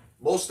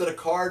 most of the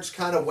cards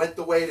kind of went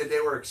the way that they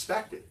were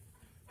expected.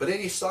 But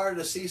then you started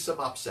to see some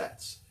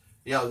upsets.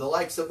 The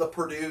likes of the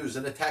Purdues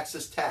and the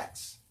Texas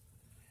Techs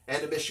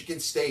and the Michigan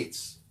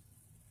States.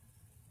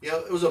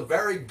 It was a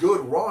very good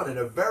run and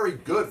a very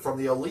good, from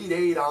the Elite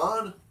Eight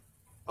on,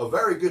 a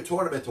very good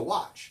tournament to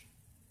watch.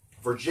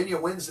 Virginia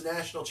wins the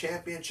national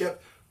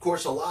championship. Of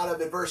course, a lot of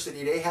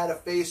adversity they had to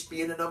face,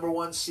 being the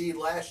 #1 seed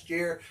last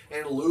year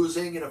and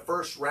losing in the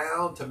first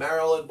round to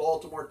Maryland,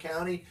 Baltimore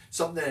County,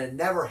 something that had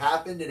never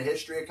happened in the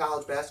history of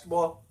college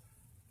basketball.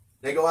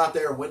 They go out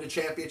there and win the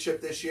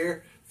championship this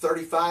year.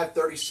 35,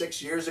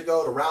 36 years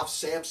ago, the Ralph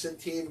Sampson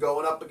team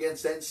going up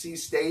against NC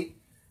State.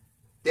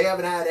 They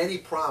haven't had any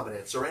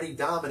prominence or any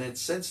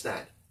dominance since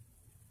then.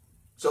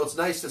 So it's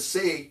nice to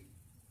see,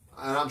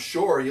 and I'm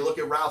sure you look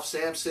at Ralph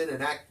Sampson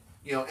and that,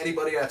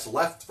 anybody that's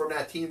left from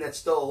that team that's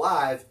still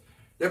alive,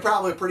 they're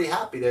probably pretty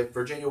happy that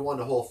Virginia won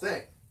the whole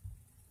thing.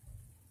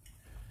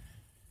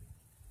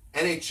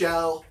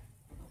 NHL,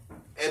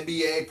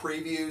 NBA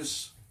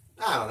previews,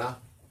 I don't know.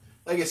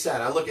 Like I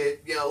said, I look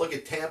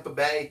at Tampa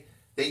Bay.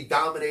 They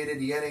dominated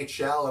the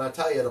NHL, and I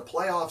tell you, the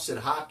playoffs in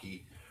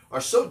hockey are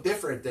so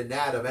different than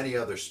that of any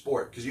other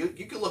sport. Because you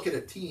can look at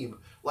a team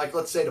like,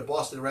 let's say, the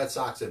Boston Red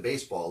Sox in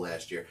baseball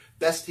last year.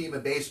 Best team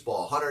in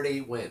baseball,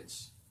 108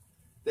 wins.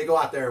 They go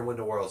out there and win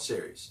the World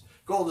Series.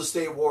 Golden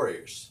State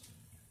Warriors,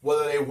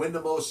 whether they win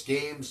the most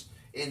games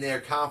in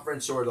their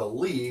conference or the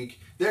league,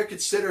 they're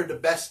considered the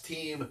best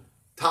team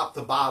top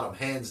to bottom,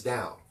 hands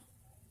down.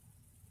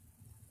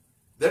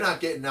 They're not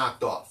getting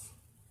knocked off.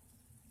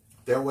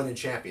 They're winning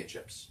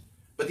championships.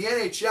 But the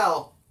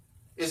NHL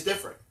is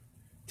different.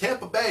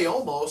 Tampa Bay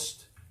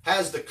almost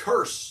has the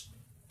curse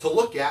to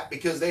look at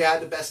because they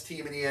had the best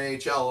team in the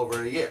NHL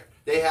over a year.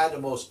 They had the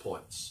most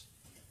points.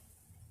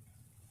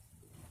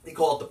 They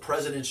call it the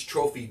President's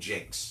Trophy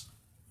jinx.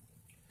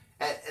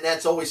 And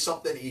that's always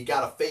something that you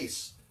got to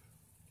face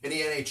in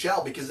the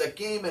NHL because that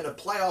game and the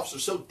playoffs are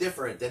so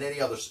different than any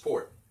other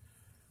sport.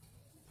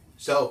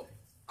 So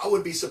I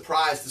would be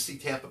surprised to see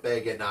Tampa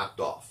Bay get knocked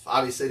off.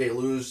 Obviously, they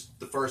lose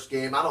the first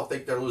game. I don't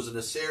think they're losing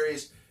the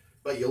series.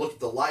 But you look at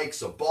the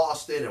likes of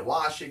Boston and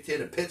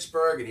Washington and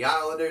Pittsburgh and the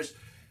Islanders,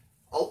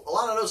 a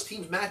lot of those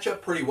teams match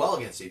up pretty well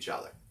against each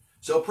other.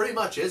 So it pretty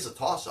much is a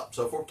toss-up.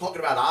 So if we're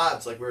talking about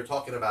odds like we were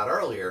talking about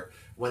earlier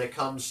when it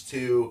comes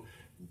to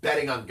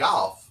betting on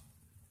golf,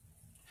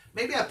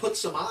 maybe I put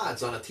some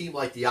odds on a team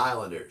like the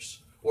Islanders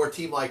or a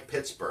team like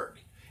Pittsburgh.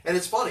 And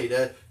it's funny,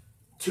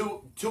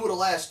 two of the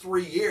last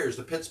 3 years,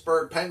 the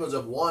Pittsburgh Penguins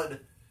have won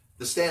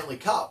the Stanley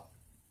Cup.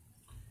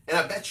 And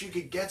I bet you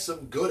could get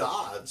some good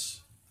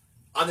odds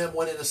on them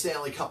winning the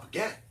Stanley Cup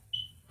again.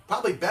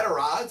 Probably better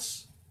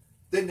odds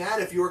than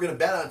that if you were going to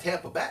bet on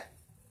Tampa Bay.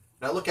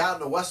 Now look out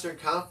in the Western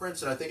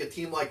Conference, and I think a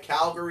team like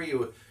Calgary,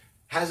 who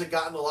hasn't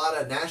gotten a lot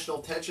of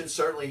national attention,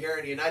 certainly here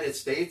in the United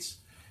States,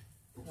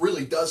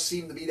 really does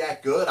seem to be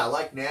that good. I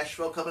like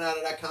Nashville coming out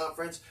of that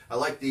conference. I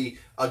like the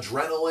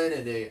adrenaline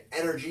and the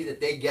energy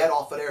that they get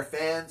off of their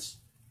fans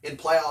in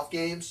playoff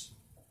games.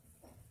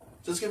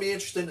 So it's going to be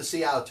interesting to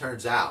see how it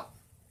turns out.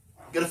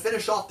 I'm going to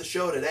finish off the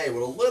show today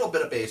with a little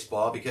bit of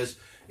baseball because,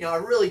 I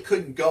really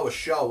couldn't go a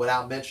show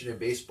without mentioning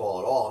baseball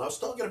at all. And I was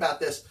talking about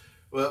this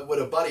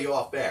with a buddy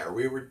off air.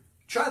 We were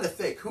trying to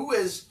think, who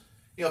is,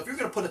 if you're going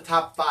to put a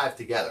top 5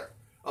 together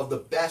of the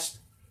best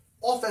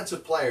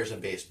offensive players in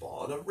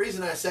baseball. And the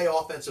reason I say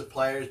offensive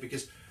players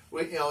because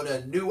in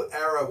a new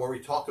era where we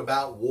talk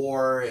about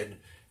WAR and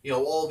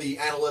all the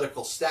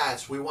analytical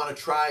stats, we want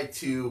to try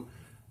to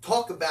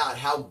talk about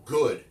how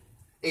good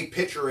a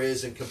pitcher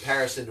is in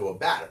comparison to a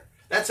batter.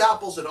 That's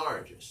apples and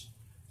oranges.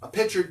 A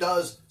pitcher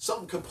does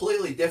something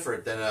completely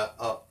different than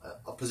a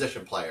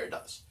position player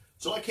does.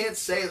 So I can't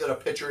say that a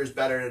pitcher is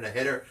better than a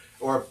hitter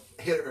or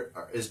a hitter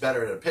is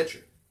better than a pitcher.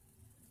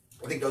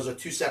 I think those are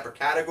two separate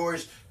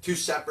categories, two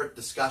separate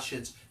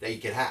discussions that you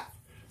can have.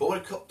 But when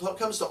it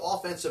comes to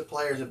offensive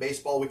players in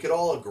baseball, we could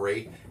all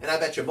agree, and I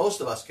bet you most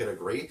of us could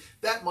agree,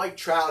 that Mike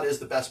Trout is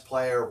the best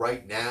player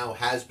right now,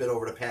 has been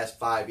over the past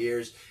 5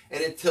 years,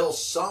 and until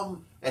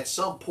at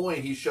some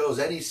point he shows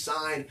any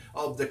sign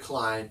of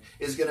decline,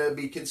 is going to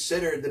be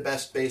considered the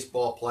best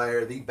baseball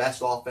player, the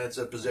best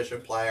offensive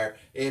position player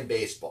in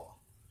baseball.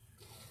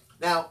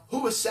 Now,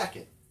 who is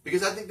second?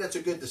 Because I think that's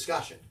a good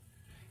discussion.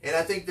 And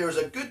I think there's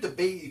a good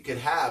debate you could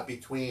have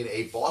between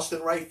a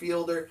Boston right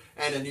fielder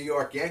and a New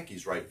York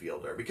Yankees right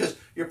fielder. Because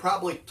you're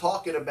probably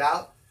talking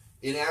about,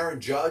 in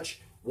Aaron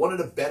Judge, one of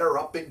the better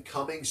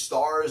up-and-coming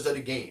stars of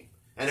the game.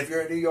 And if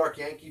you're a New York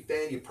Yankee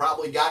fan, you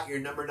probably got your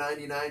number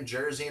 99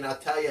 jersey. And I'll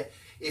tell you,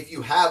 if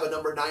you have a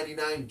number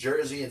 99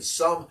 jersey and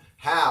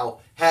somehow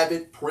have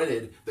it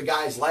printed, the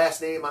guy's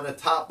last name on the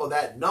top of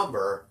that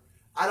number,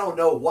 I don't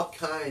know what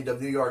kind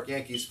of New York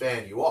Yankees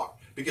fan you are.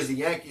 Because the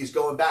Yankees,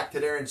 going back to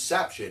their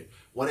inception,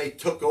 when they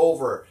took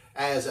over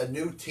as a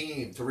new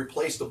team to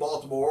replace the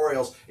Baltimore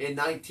Orioles in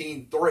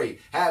 1903,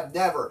 have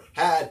never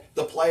had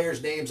the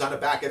players' names on the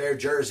back of their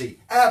jersey,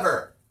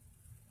 ever.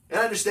 And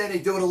I understand they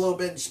do it a little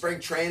bit in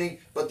spring training,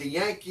 but the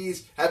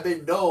Yankees have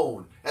been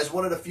known as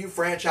one of the few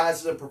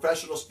franchises in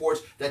professional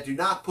sports that do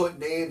not put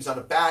names on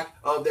the back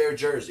of their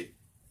jersey.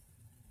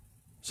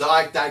 So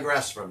I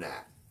digress from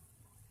that.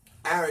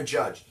 Aaron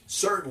Judge,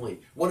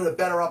 certainly one of the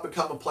better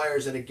up-and-coming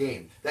players in the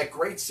game. That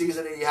great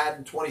season that he had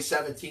in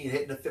 2017,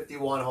 hitting the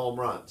 51 home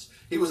runs.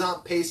 He was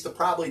on pace to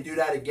probably do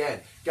that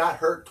again. Got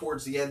hurt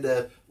towards the end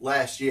of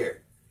last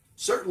year.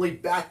 Certainly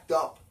backed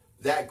up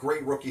that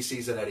great rookie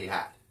season that he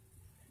had.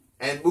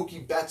 And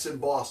Mookie Betts in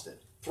Boston,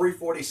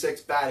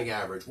 346 batting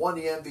average, won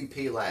the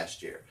MVP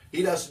last year.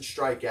 He doesn't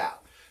strike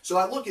out. So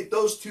I look at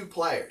those two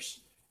players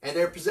and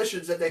their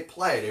positions that they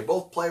play. They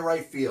both play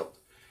right field.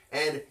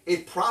 And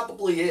it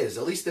probably is,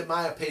 at least in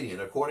my opinion,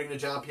 according to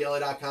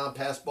JohnPielli.com,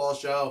 Past Ball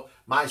Show,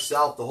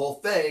 myself, the whole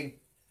thing,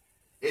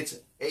 it's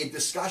a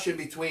discussion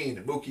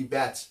between Mookie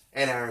Betts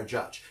and Aaron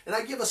Judge. And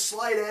I give a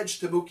slight edge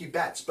to Mookie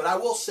Betts, but I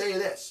will say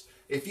this.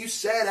 If you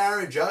said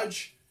Aaron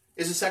Judge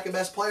is the second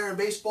best player in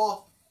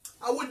baseball,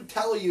 I wouldn't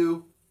tell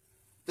you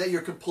that you're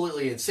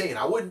completely insane.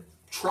 I wouldn't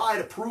try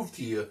to prove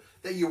to you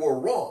that you were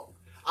wrong.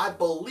 I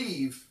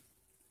believe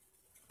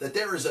that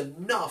there is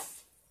enough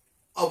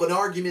of an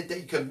argument that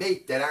you can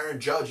make that Aaron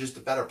Judge is the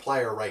better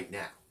player right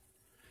now.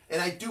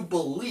 And I do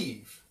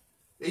believe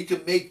that you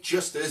can make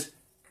just as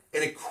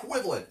an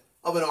equivalent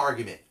of an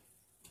argument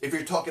if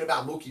you're talking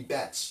about Mookie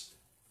Betts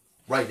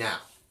right now.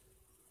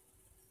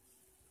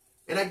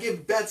 And I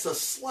give Betts a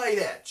slight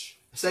edge.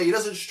 I say he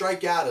doesn't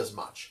strike out as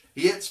much.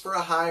 He hits for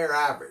a higher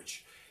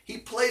average. He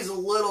plays a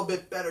little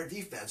bit better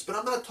defense, but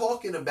I'm not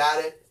talking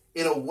about it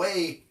in a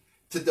way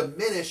to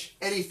diminish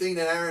anything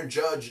that Aaron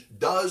Judge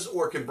does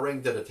or can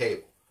bring to the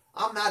table.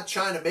 I'm not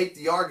trying to make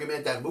the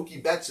argument that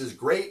Mookie Betts is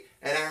great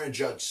and Aaron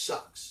Judge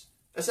sucks.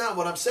 That's not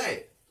what I'm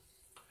saying.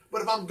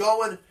 But if I'm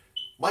going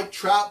Mike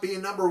Trout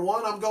being number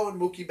 1, I'm going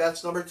Mookie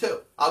Betts number 2.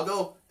 I'll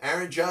go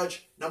Aaron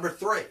Judge number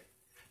 3.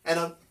 And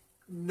the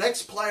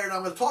next player that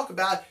I'm going to talk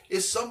about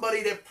is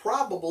somebody that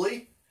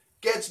probably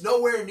gets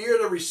nowhere near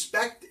the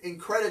respect and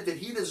credit that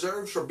he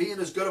deserves for being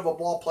as good of a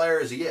ball player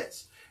as he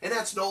is. And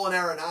that's Nolan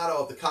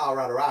Arenado of the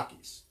Colorado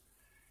Rockies.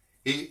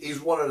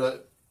 He's one of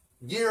the,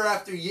 year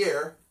after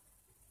year,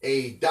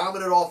 a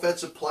dominant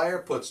offensive player,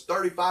 puts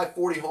 35,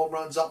 40 home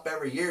runs up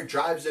every year,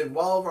 drives in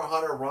well over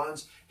 100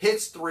 runs,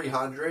 hits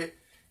 300,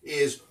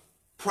 is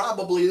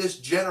probably this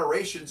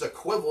generation's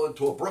equivalent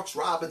to a Brooks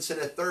Robinson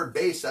at third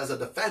base as a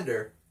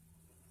defender,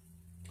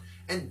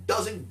 and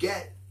doesn't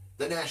get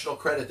the national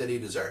credit that he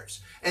deserves.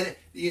 And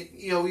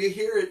you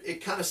hear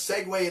it kind of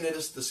segue into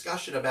this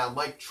discussion about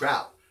Mike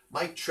Trout.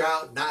 Mike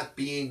Trout not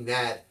being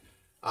that,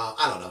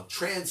 I don't know,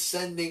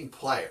 transcending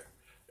player.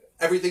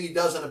 Everything he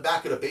does on the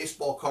back of the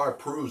baseball card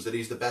proves that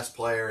he's the best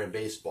player in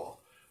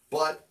baseball,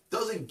 but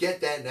doesn't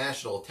get that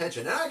national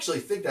attention. And I actually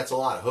think that's a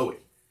lot of hooey.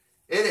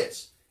 It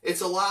is.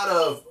 It's a lot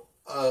of,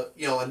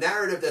 a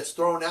narrative that's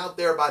thrown out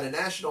there by the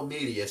national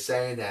media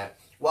saying that,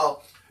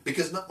 well,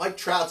 because Mike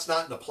Trout's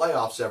not in the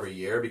playoffs every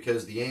year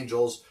because the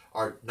Angels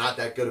are not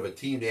that good of a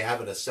team. They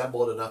haven't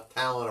assembled enough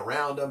talent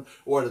around them,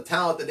 or the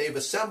talent that they've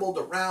assembled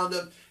around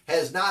them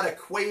has not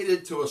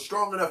equated to a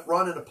strong enough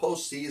run in the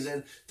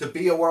postseason to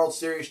be a World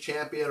Series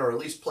champion or at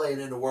least playing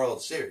in the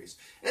World Series.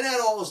 And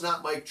that all is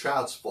not Mike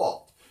Trout's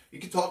fault. You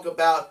can talk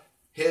about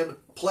him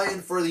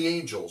playing for the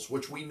Angels,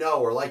 which we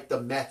know are like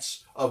the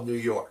Mets of New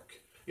York.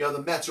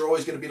 The Mets are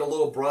always going to be the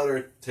little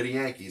brother to the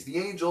Yankees. The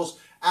Angels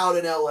out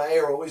in LA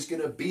are always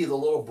going to be the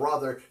little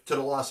brother to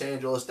the Los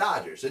Angeles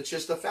Dodgers. It's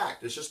just a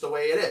fact. It's just the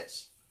way it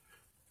is.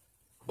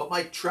 But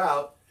Mike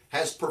Trout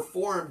has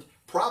performed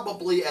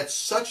probably at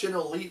such an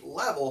elite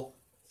level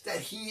that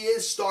he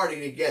is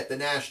starting to get the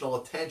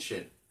national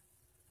attention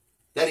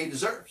that he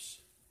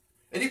deserves.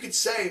 And you could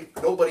say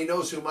nobody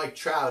knows who Mike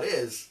Trout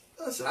is.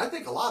 Listen, I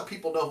think a lot of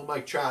people know who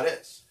Mike Trout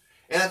is.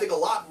 And I think a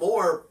lot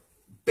more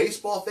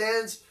baseball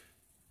fans,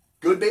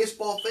 good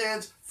baseball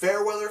fans,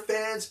 fair weather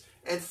fans,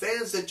 and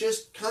fans that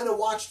just kind of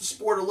watch the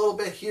sport a little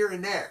bit here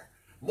and there.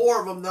 More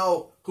of them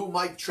know who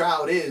Mike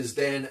Trout is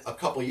than a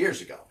couple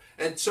years ago.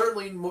 And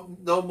certainly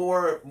know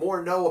more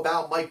know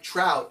about Mike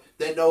Trout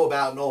than know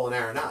about Nolan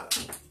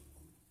Arenado.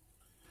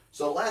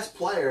 So last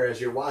player,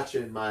 as you're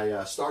watching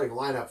my starting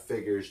lineup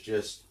figures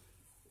just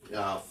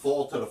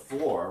fall to the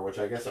floor, which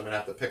I guess I'm going to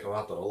have to pick them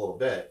up in a little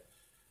bit.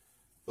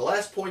 The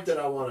last point that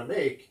I want to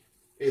make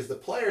is the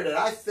player that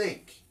I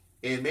think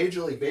in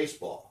Major League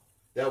Baseball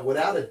that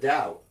without a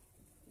doubt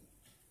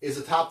is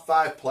a top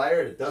 5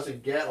 player that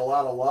doesn't get a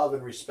lot of love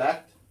and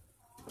respect.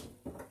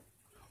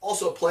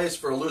 Also plays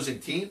for a losing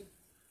team.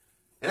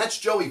 And that's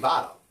Joey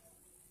Votto.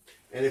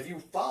 And if you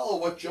follow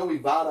what Joey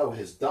Votto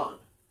has done,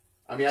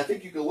 I mean, I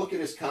think you can look at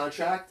his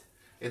contract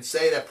and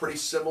say that pretty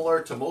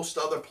similar to most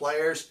other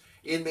players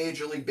in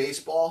Major League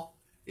Baseball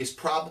is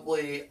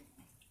probably,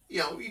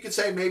 you could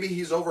say maybe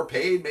he's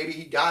overpaid. Maybe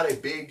he got a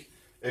big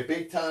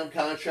time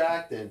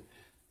contract. And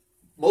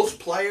most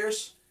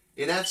players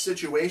in that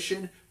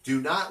situation do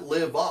not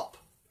live up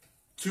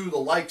to the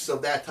likes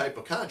of that type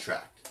of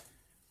contract.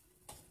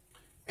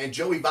 And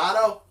Joey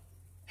Votto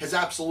has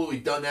absolutely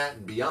done that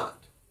and beyond.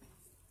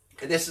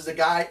 And this is a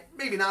guy,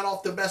 maybe not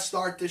off the best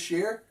start this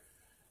year,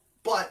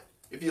 but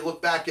if you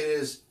look back at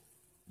his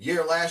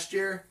year last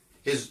year,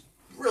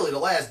 really the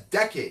last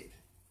decade,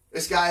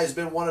 this guy has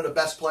been one of the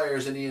best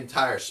players in the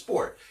entire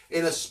sport.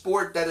 In a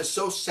sport that is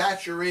so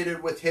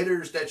saturated with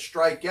hitters that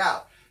strike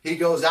out, he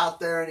goes out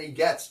there and he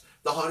gets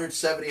the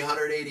 170,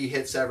 180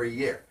 hits every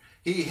year.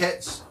 He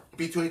hits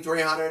between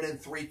 300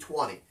 and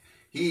 320.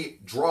 He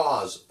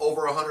draws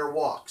over 100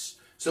 walks.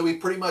 So he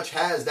pretty much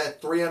has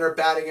that 300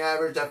 batting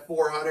average, that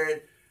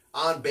 400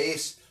 on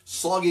base.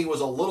 Slugging was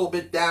a little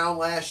bit down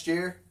last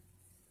year.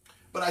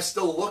 But I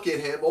still look at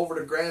him over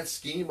the grand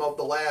scheme of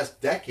the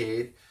last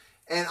decade,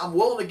 and I'm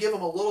willing to give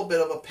him a little bit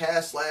of a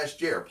pass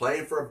last year.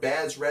 Playing for a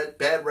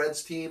bad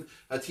Reds team,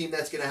 a team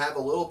that's going to have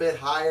a little bit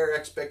higher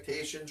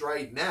expectations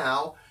right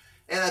now.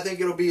 And I think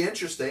it'll be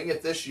interesting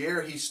if this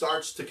year he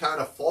starts to kind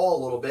of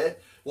fall a little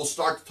bit. We'll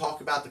start to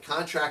talk about the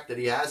contract that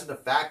he has and the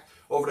fact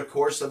over the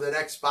course of the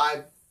next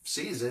 5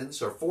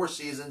 seasons or 4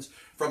 seasons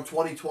from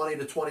 2020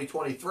 to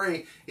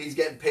 2023, he's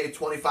getting paid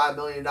 $25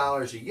 million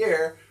a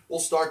year. We'll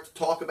start to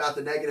talk about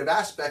the negative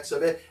aspects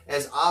of it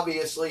as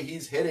obviously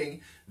he's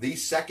hitting the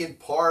second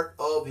part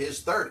of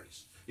his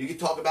 30s. You can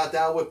talk about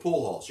that with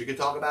Pujols. You can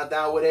talk about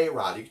that with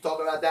A-Rod. You can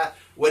talk about that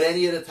with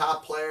any of the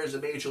top players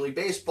in Major League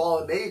Baseball.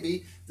 And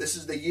maybe this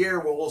is the year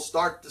where we'll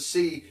start to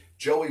see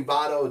Joey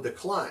Votto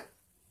decline.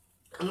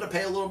 I'm going to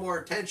pay a little more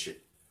attention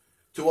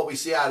to what we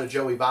see out of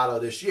Joey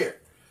Votto this year.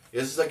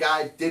 This is a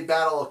guy did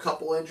battle a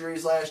couple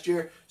injuries last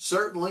year.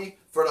 Certainly,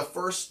 for the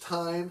first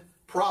time,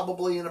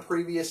 probably in the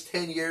previous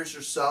 10 years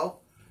or so,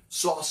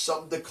 saw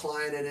some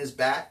decline in his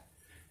bat.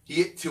 He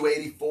hit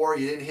 284.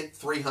 He didn't hit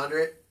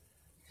 300.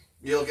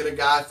 You look at a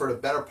guy for the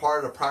better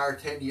part of the prior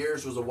 10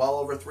 years was a well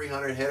over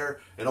 300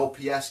 hitter, an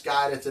OPS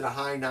guy that's in the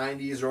high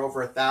 90s or over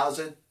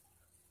 1,000.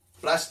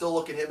 But I still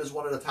look at him as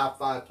one of the top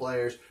 5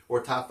 players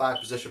or top 5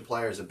 position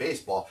players in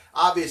baseball.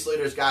 Obviously,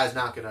 there's guys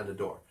knocking on the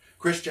door.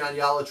 Christian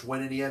Yelich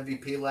winning the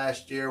MVP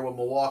last year with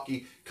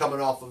Milwaukee,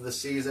 coming off of the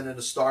season and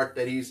the start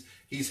that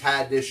he's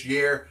had this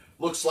year.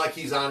 Looks like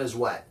he's on his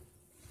way.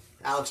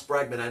 Alex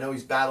Bregman, I know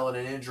he's battling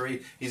an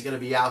injury. He's going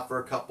to be out for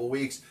a couple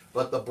weeks.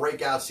 But the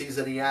breakout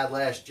season he had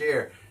last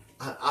year,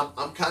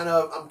 I'm kind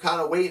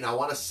of waiting. I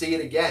want to see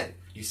it again.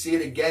 You see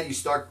it again, you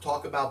start to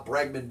talk about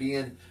Bregman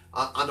being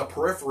on the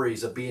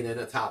peripheries of being in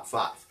the top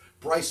 5.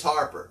 Bryce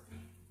Harper,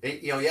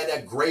 he had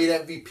that great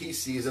MVP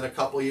season a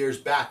couple of years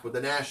back with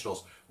the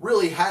Nationals.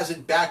 Really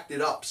hasn't backed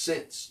it up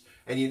since.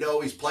 And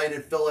he's playing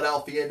in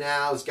Philadelphia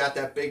now. He's got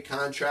that big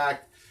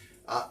contract.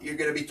 You're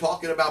going to be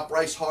talking about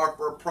Bryce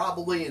Harper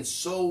probably in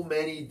so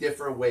many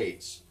different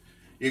ways.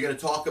 You're going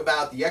to talk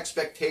about the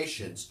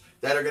expectations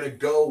that are going to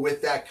go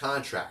with that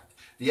contract.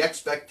 The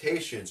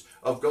expectations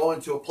of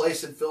going to a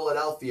place in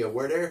Philadelphia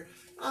where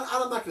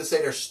I'm not going to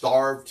say they're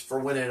starved for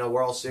winning a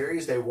World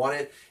Series. They won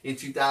it in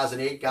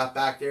 2008, got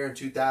back there in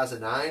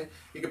 2009.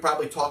 You could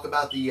probably talk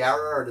about the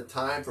era or the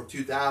time from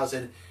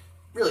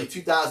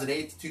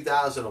 2008 to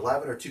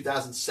 2011 or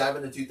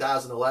 2007 to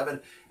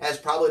 2011 as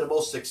probably the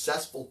most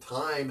successful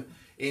time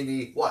in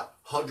the,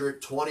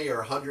 120 or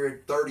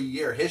 130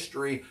 year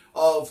history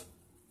of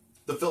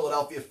the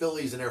Philadelphia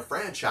Phillies and their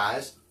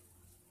franchise.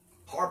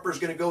 Harper's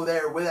going to go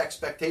there with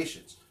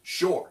expectations.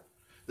 Sure,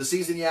 the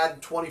season he had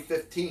in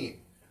 2015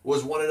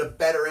 was one of the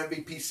better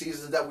MVP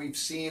seasons that we've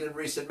seen in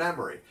recent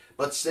memory.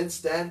 But since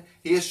then,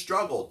 he has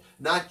struggled,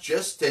 not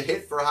just to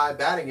hit for a high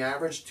batting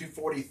average,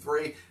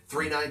 243,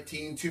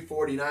 319,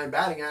 249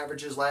 batting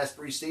averages last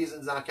 3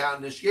 seasons, not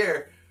counting this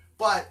year,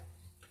 but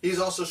he's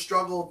also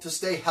struggled to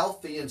stay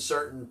healthy in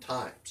certain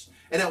times.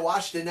 And that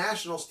Washington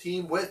Nationals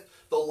team with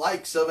the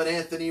likes of an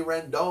Anthony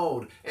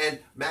Rendon and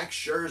Max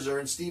Scherzer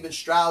and Steven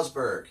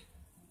Strasburg,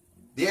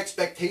 the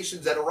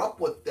expectations that are up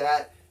with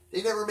that,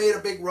 they never made a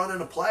big run in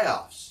the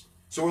playoffs.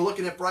 So we're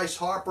looking at Bryce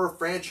Harper,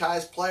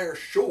 franchise player,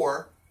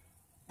 sure,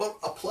 but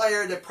a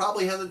player that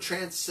probably hasn't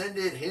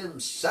transcended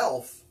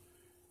himself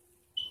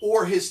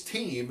or his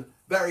team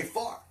very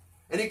far.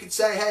 And you could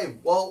say, hey,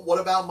 well,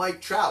 what about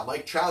Mike Trout?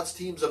 Mike Trout's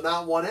teams have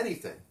not won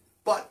anything.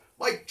 But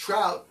Mike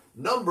Trout,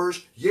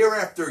 numbers year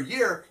after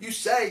year, you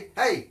say,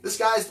 hey, this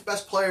guy's the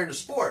best player in the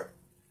sport.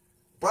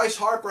 Bryce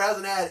Harper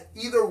hasn't had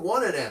either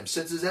one of them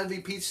since his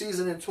MVP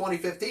season in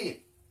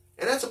 2015.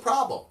 And that's a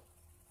problem.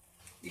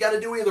 You got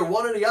to do either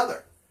one or the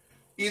other.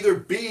 Either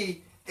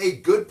be a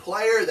good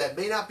player that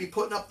may not be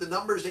putting up the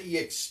numbers that you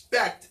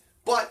expect,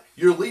 but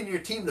you're leading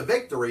your team to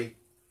victory,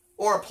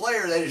 or a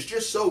player that is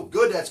just so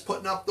good that's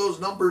putting up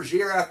those numbers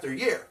year after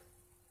year.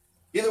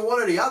 Either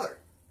one or the other.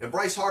 And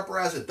Bryce Harper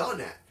hasn't done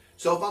that.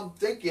 So if I'm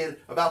thinking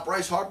about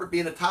Bryce Harper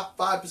being a top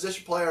 5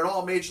 position player in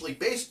all Major League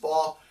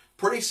Baseball,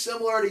 pretty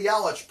similar to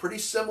Yelich, pretty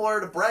similar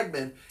to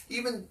Bregman,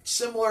 even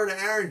similar to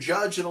Aaron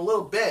Judge in a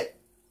little bit,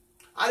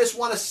 I just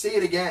want to see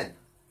it again.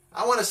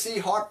 I want to see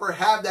Harper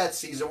have that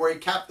season where he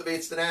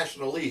captivates the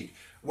National League,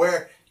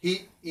 where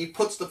he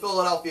puts the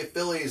Philadelphia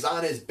Phillies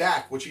on his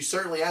back, which he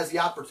certainly has the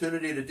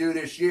opportunity to do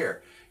this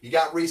year. You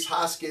got Rhys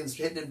Hoskins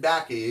hitting in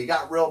back of you. You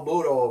got Real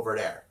Muto over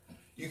there.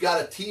 You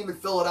got a team in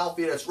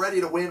Philadelphia that's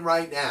ready to win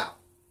right now.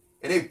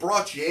 And they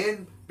brought you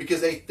in because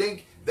they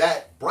think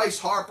that Bryce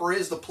Harper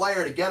is the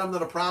player to get them to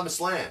the promised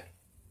land.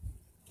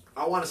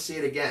 I want to see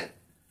it again.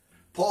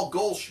 Paul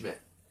Goldschmidt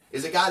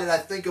is a guy that I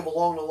think of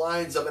along the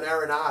lines of an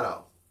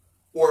Arenado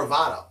or a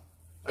Votto,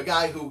 a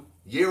guy who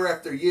year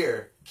after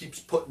year keeps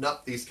putting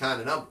up these kind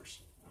of numbers.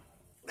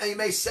 Now you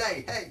may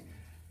say, hey,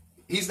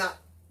 he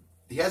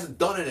hasn't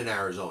done it in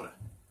Arizona.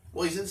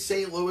 Well, he's in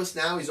St. Louis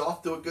now. He's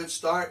off to a good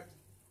start.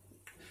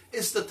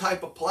 It's the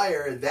type of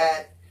player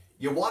that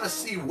you want to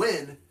see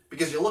win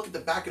because you look at the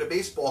back of the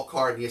baseball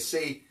card and you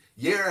see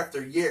year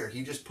after year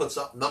he just puts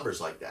up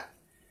numbers like that.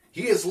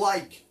 He is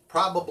like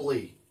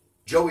probably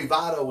Joey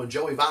Votto when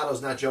Joey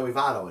Votto's not Joey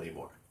Votto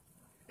anymore.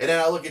 And then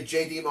I look at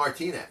J.D.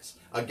 Martinez,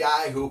 a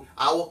guy who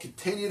I will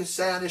continue to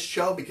say on this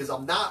show because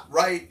I'm not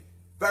right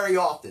very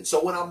often.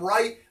 So when I'm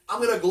right,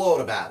 I'm going to gloat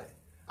about it.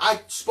 I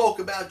spoke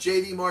about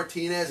J.D.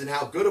 Martinez and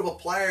how good of a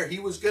player he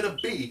was going to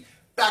be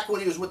back when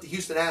he was with the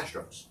Houston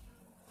Astros.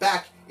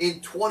 Back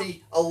in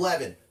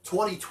 2011,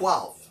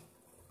 2012.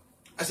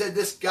 I said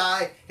this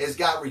guy has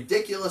got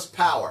ridiculous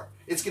power.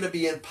 It's going to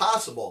be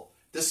impossible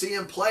to see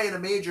him play in the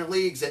major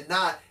leagues and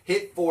not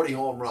hit 40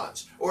 home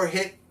runs or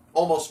hit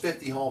almost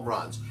 50 home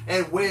runs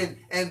and win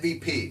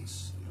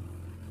MVPs.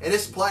 And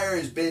this player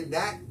has been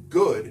that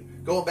good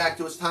going back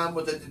to his time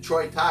with the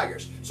Detroit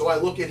Tigers. So I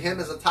look at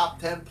him as a top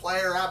 10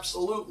 player,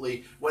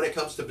 absolutely, when it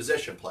comes to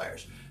position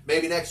players.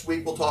 Maybe next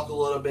week we'll talk a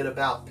little bit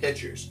about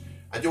pitchers.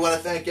 I do want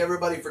to thank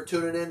everybody for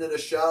tuning into the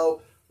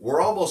show. We're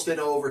almost in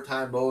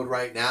overtime mode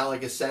right now.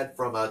 Like I said,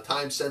 from a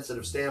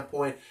time-sensitive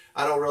standpoint,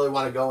 I don't really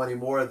want to go any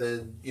more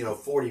than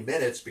 40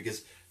 minutes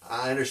because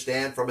I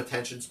understand from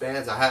attention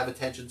spans. I have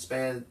attention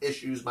span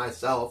issues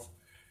myself.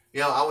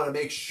 I want to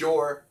make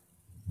sure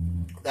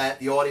that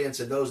the audience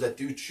and those that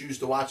do choose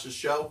to watch the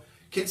show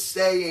can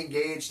stay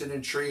engaged and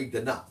intrigued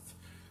enough.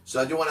 So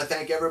I do want to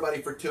thank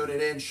everybody for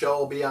tuning in. Show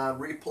will be on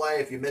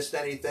replay. If you missed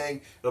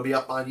anything, it'll be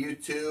up on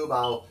YouTube.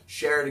 I'll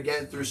share it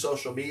again through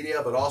social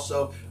media, but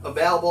also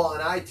available on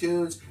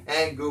iTunes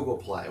and Google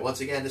Play.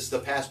 Once again, this is the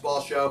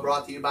Passball Show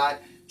brought to you by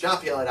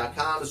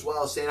JohnPielli.com as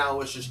well as St.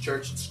 Aloysius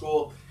Church and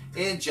School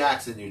in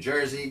Jackson, New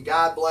Jersey.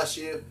 God bless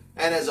you.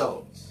 And as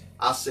always,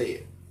 I'll see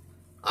you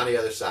on the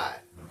other side.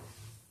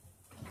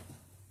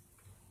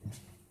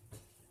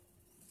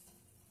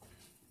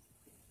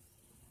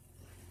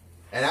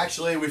 And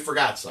actually, we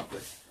forgot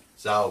something.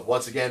 So,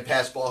 once again,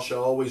 Passball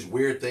Show, always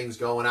weird things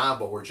going on,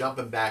 but we're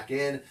jumping back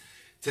in.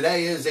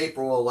 Today is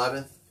April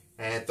 11th,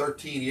 and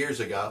 13 years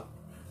ago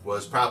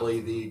was probably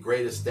the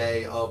greatest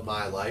day of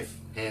my life,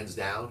 hands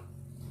down.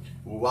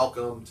 We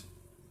welcomed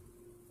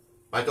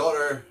my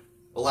daughter,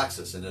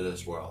 Alexis, into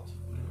this world.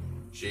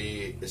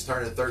 She is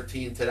turning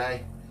 13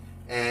 today.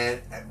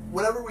 And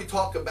whenever we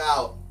talk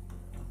about,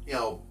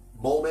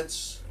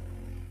 moments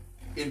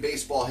in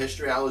baseball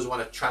history, I always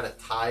want to try to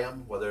tie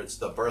them, whether it's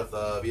the birth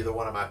of either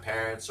one of my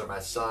parents or my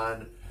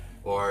son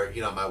or,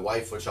 my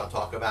wife, which I'll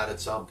talk about at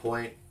some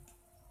point.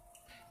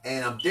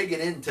 And I'm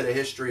digging into the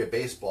history of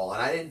baseball,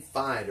 and I didn't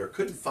find or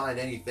couldn't find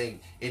anything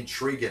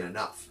intriguing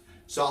enough.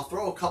 So I'll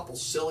throw a couple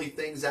silly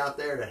things out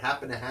there that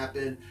happened to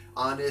happen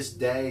on this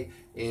day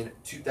in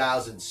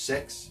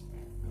 2006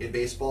 in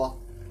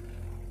baseball.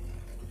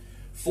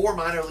 4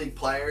 minor league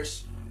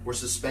players were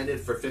suspended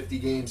for 50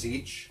 games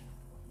each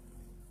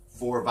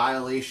for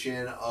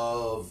violation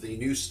of the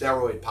new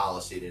steroid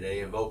policy that they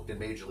invoked in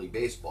Major League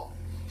Baseball.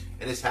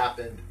 And this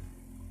happened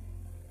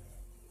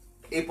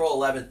April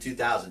 11th,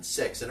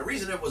 2006. And the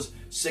reason it was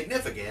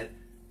significant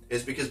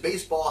is because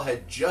baseball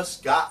had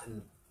just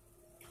gotten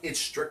its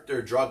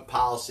stricter drug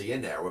policy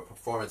in there with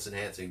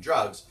performance-enhancing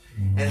drugs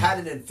and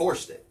hadn't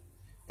enforced it.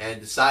 And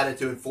decided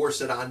to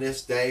enforce it on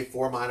this day.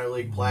 4 minor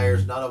league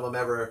players, none of them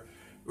ever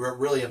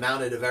really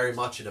amounted to very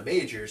much in the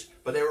majors,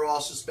 but they were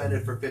all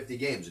suspended for 50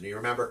 games. And you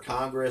remember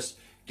Congress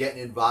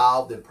getting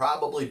involved and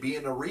probably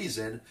being the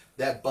reason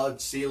that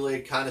Bud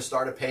Selig kind of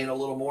started paying a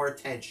little more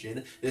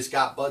attention. This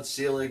got Bud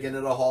Selig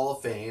into the Hall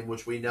of Fame,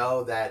 which we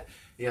know that,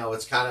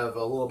 it's kind of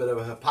a little bit of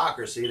a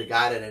hypocrisy. The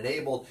guy that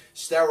enabled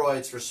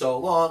steroids for so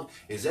long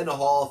is in the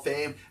Hall of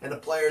Fame, and the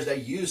players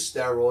that use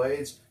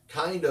steroids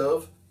kind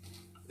of,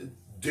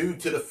 due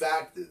to the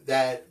fact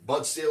that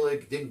Bud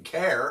Selig didn't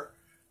care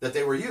that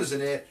they were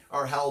using it,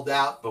 are held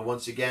out. But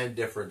once again,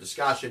 different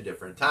discussion,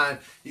 different time.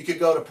 You could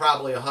go to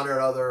probably 100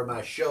 other of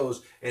my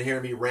shows and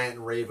hear me rant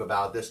and rave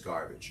about this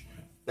garbage.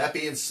 That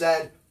being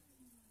said,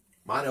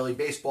 minor league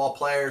baseball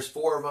players,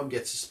 4 of them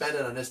get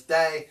suspended on this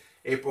day,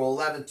 April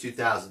 11th,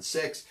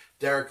 2006.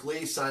 Derek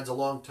Lee signs a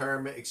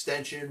long-term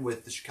extension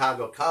with the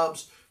Chicago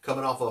Cubs,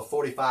 coming off of a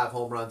 45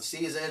 home run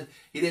season.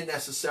 He didn't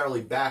necessarily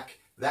back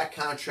that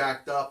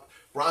contract up.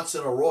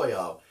 Bronson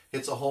Arroyo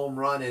hits a home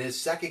run in his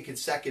 2nd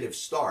consecutive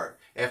start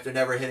after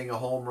never hitting a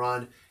home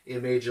run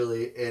in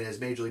his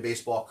Major League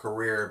Baseball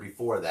career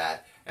before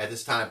that, at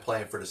this time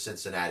playing for the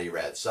Cincinnati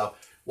Reds. So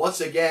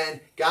once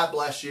again, God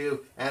bless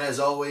you, and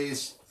as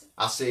always,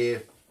 I'll see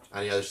you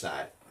on the other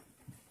side.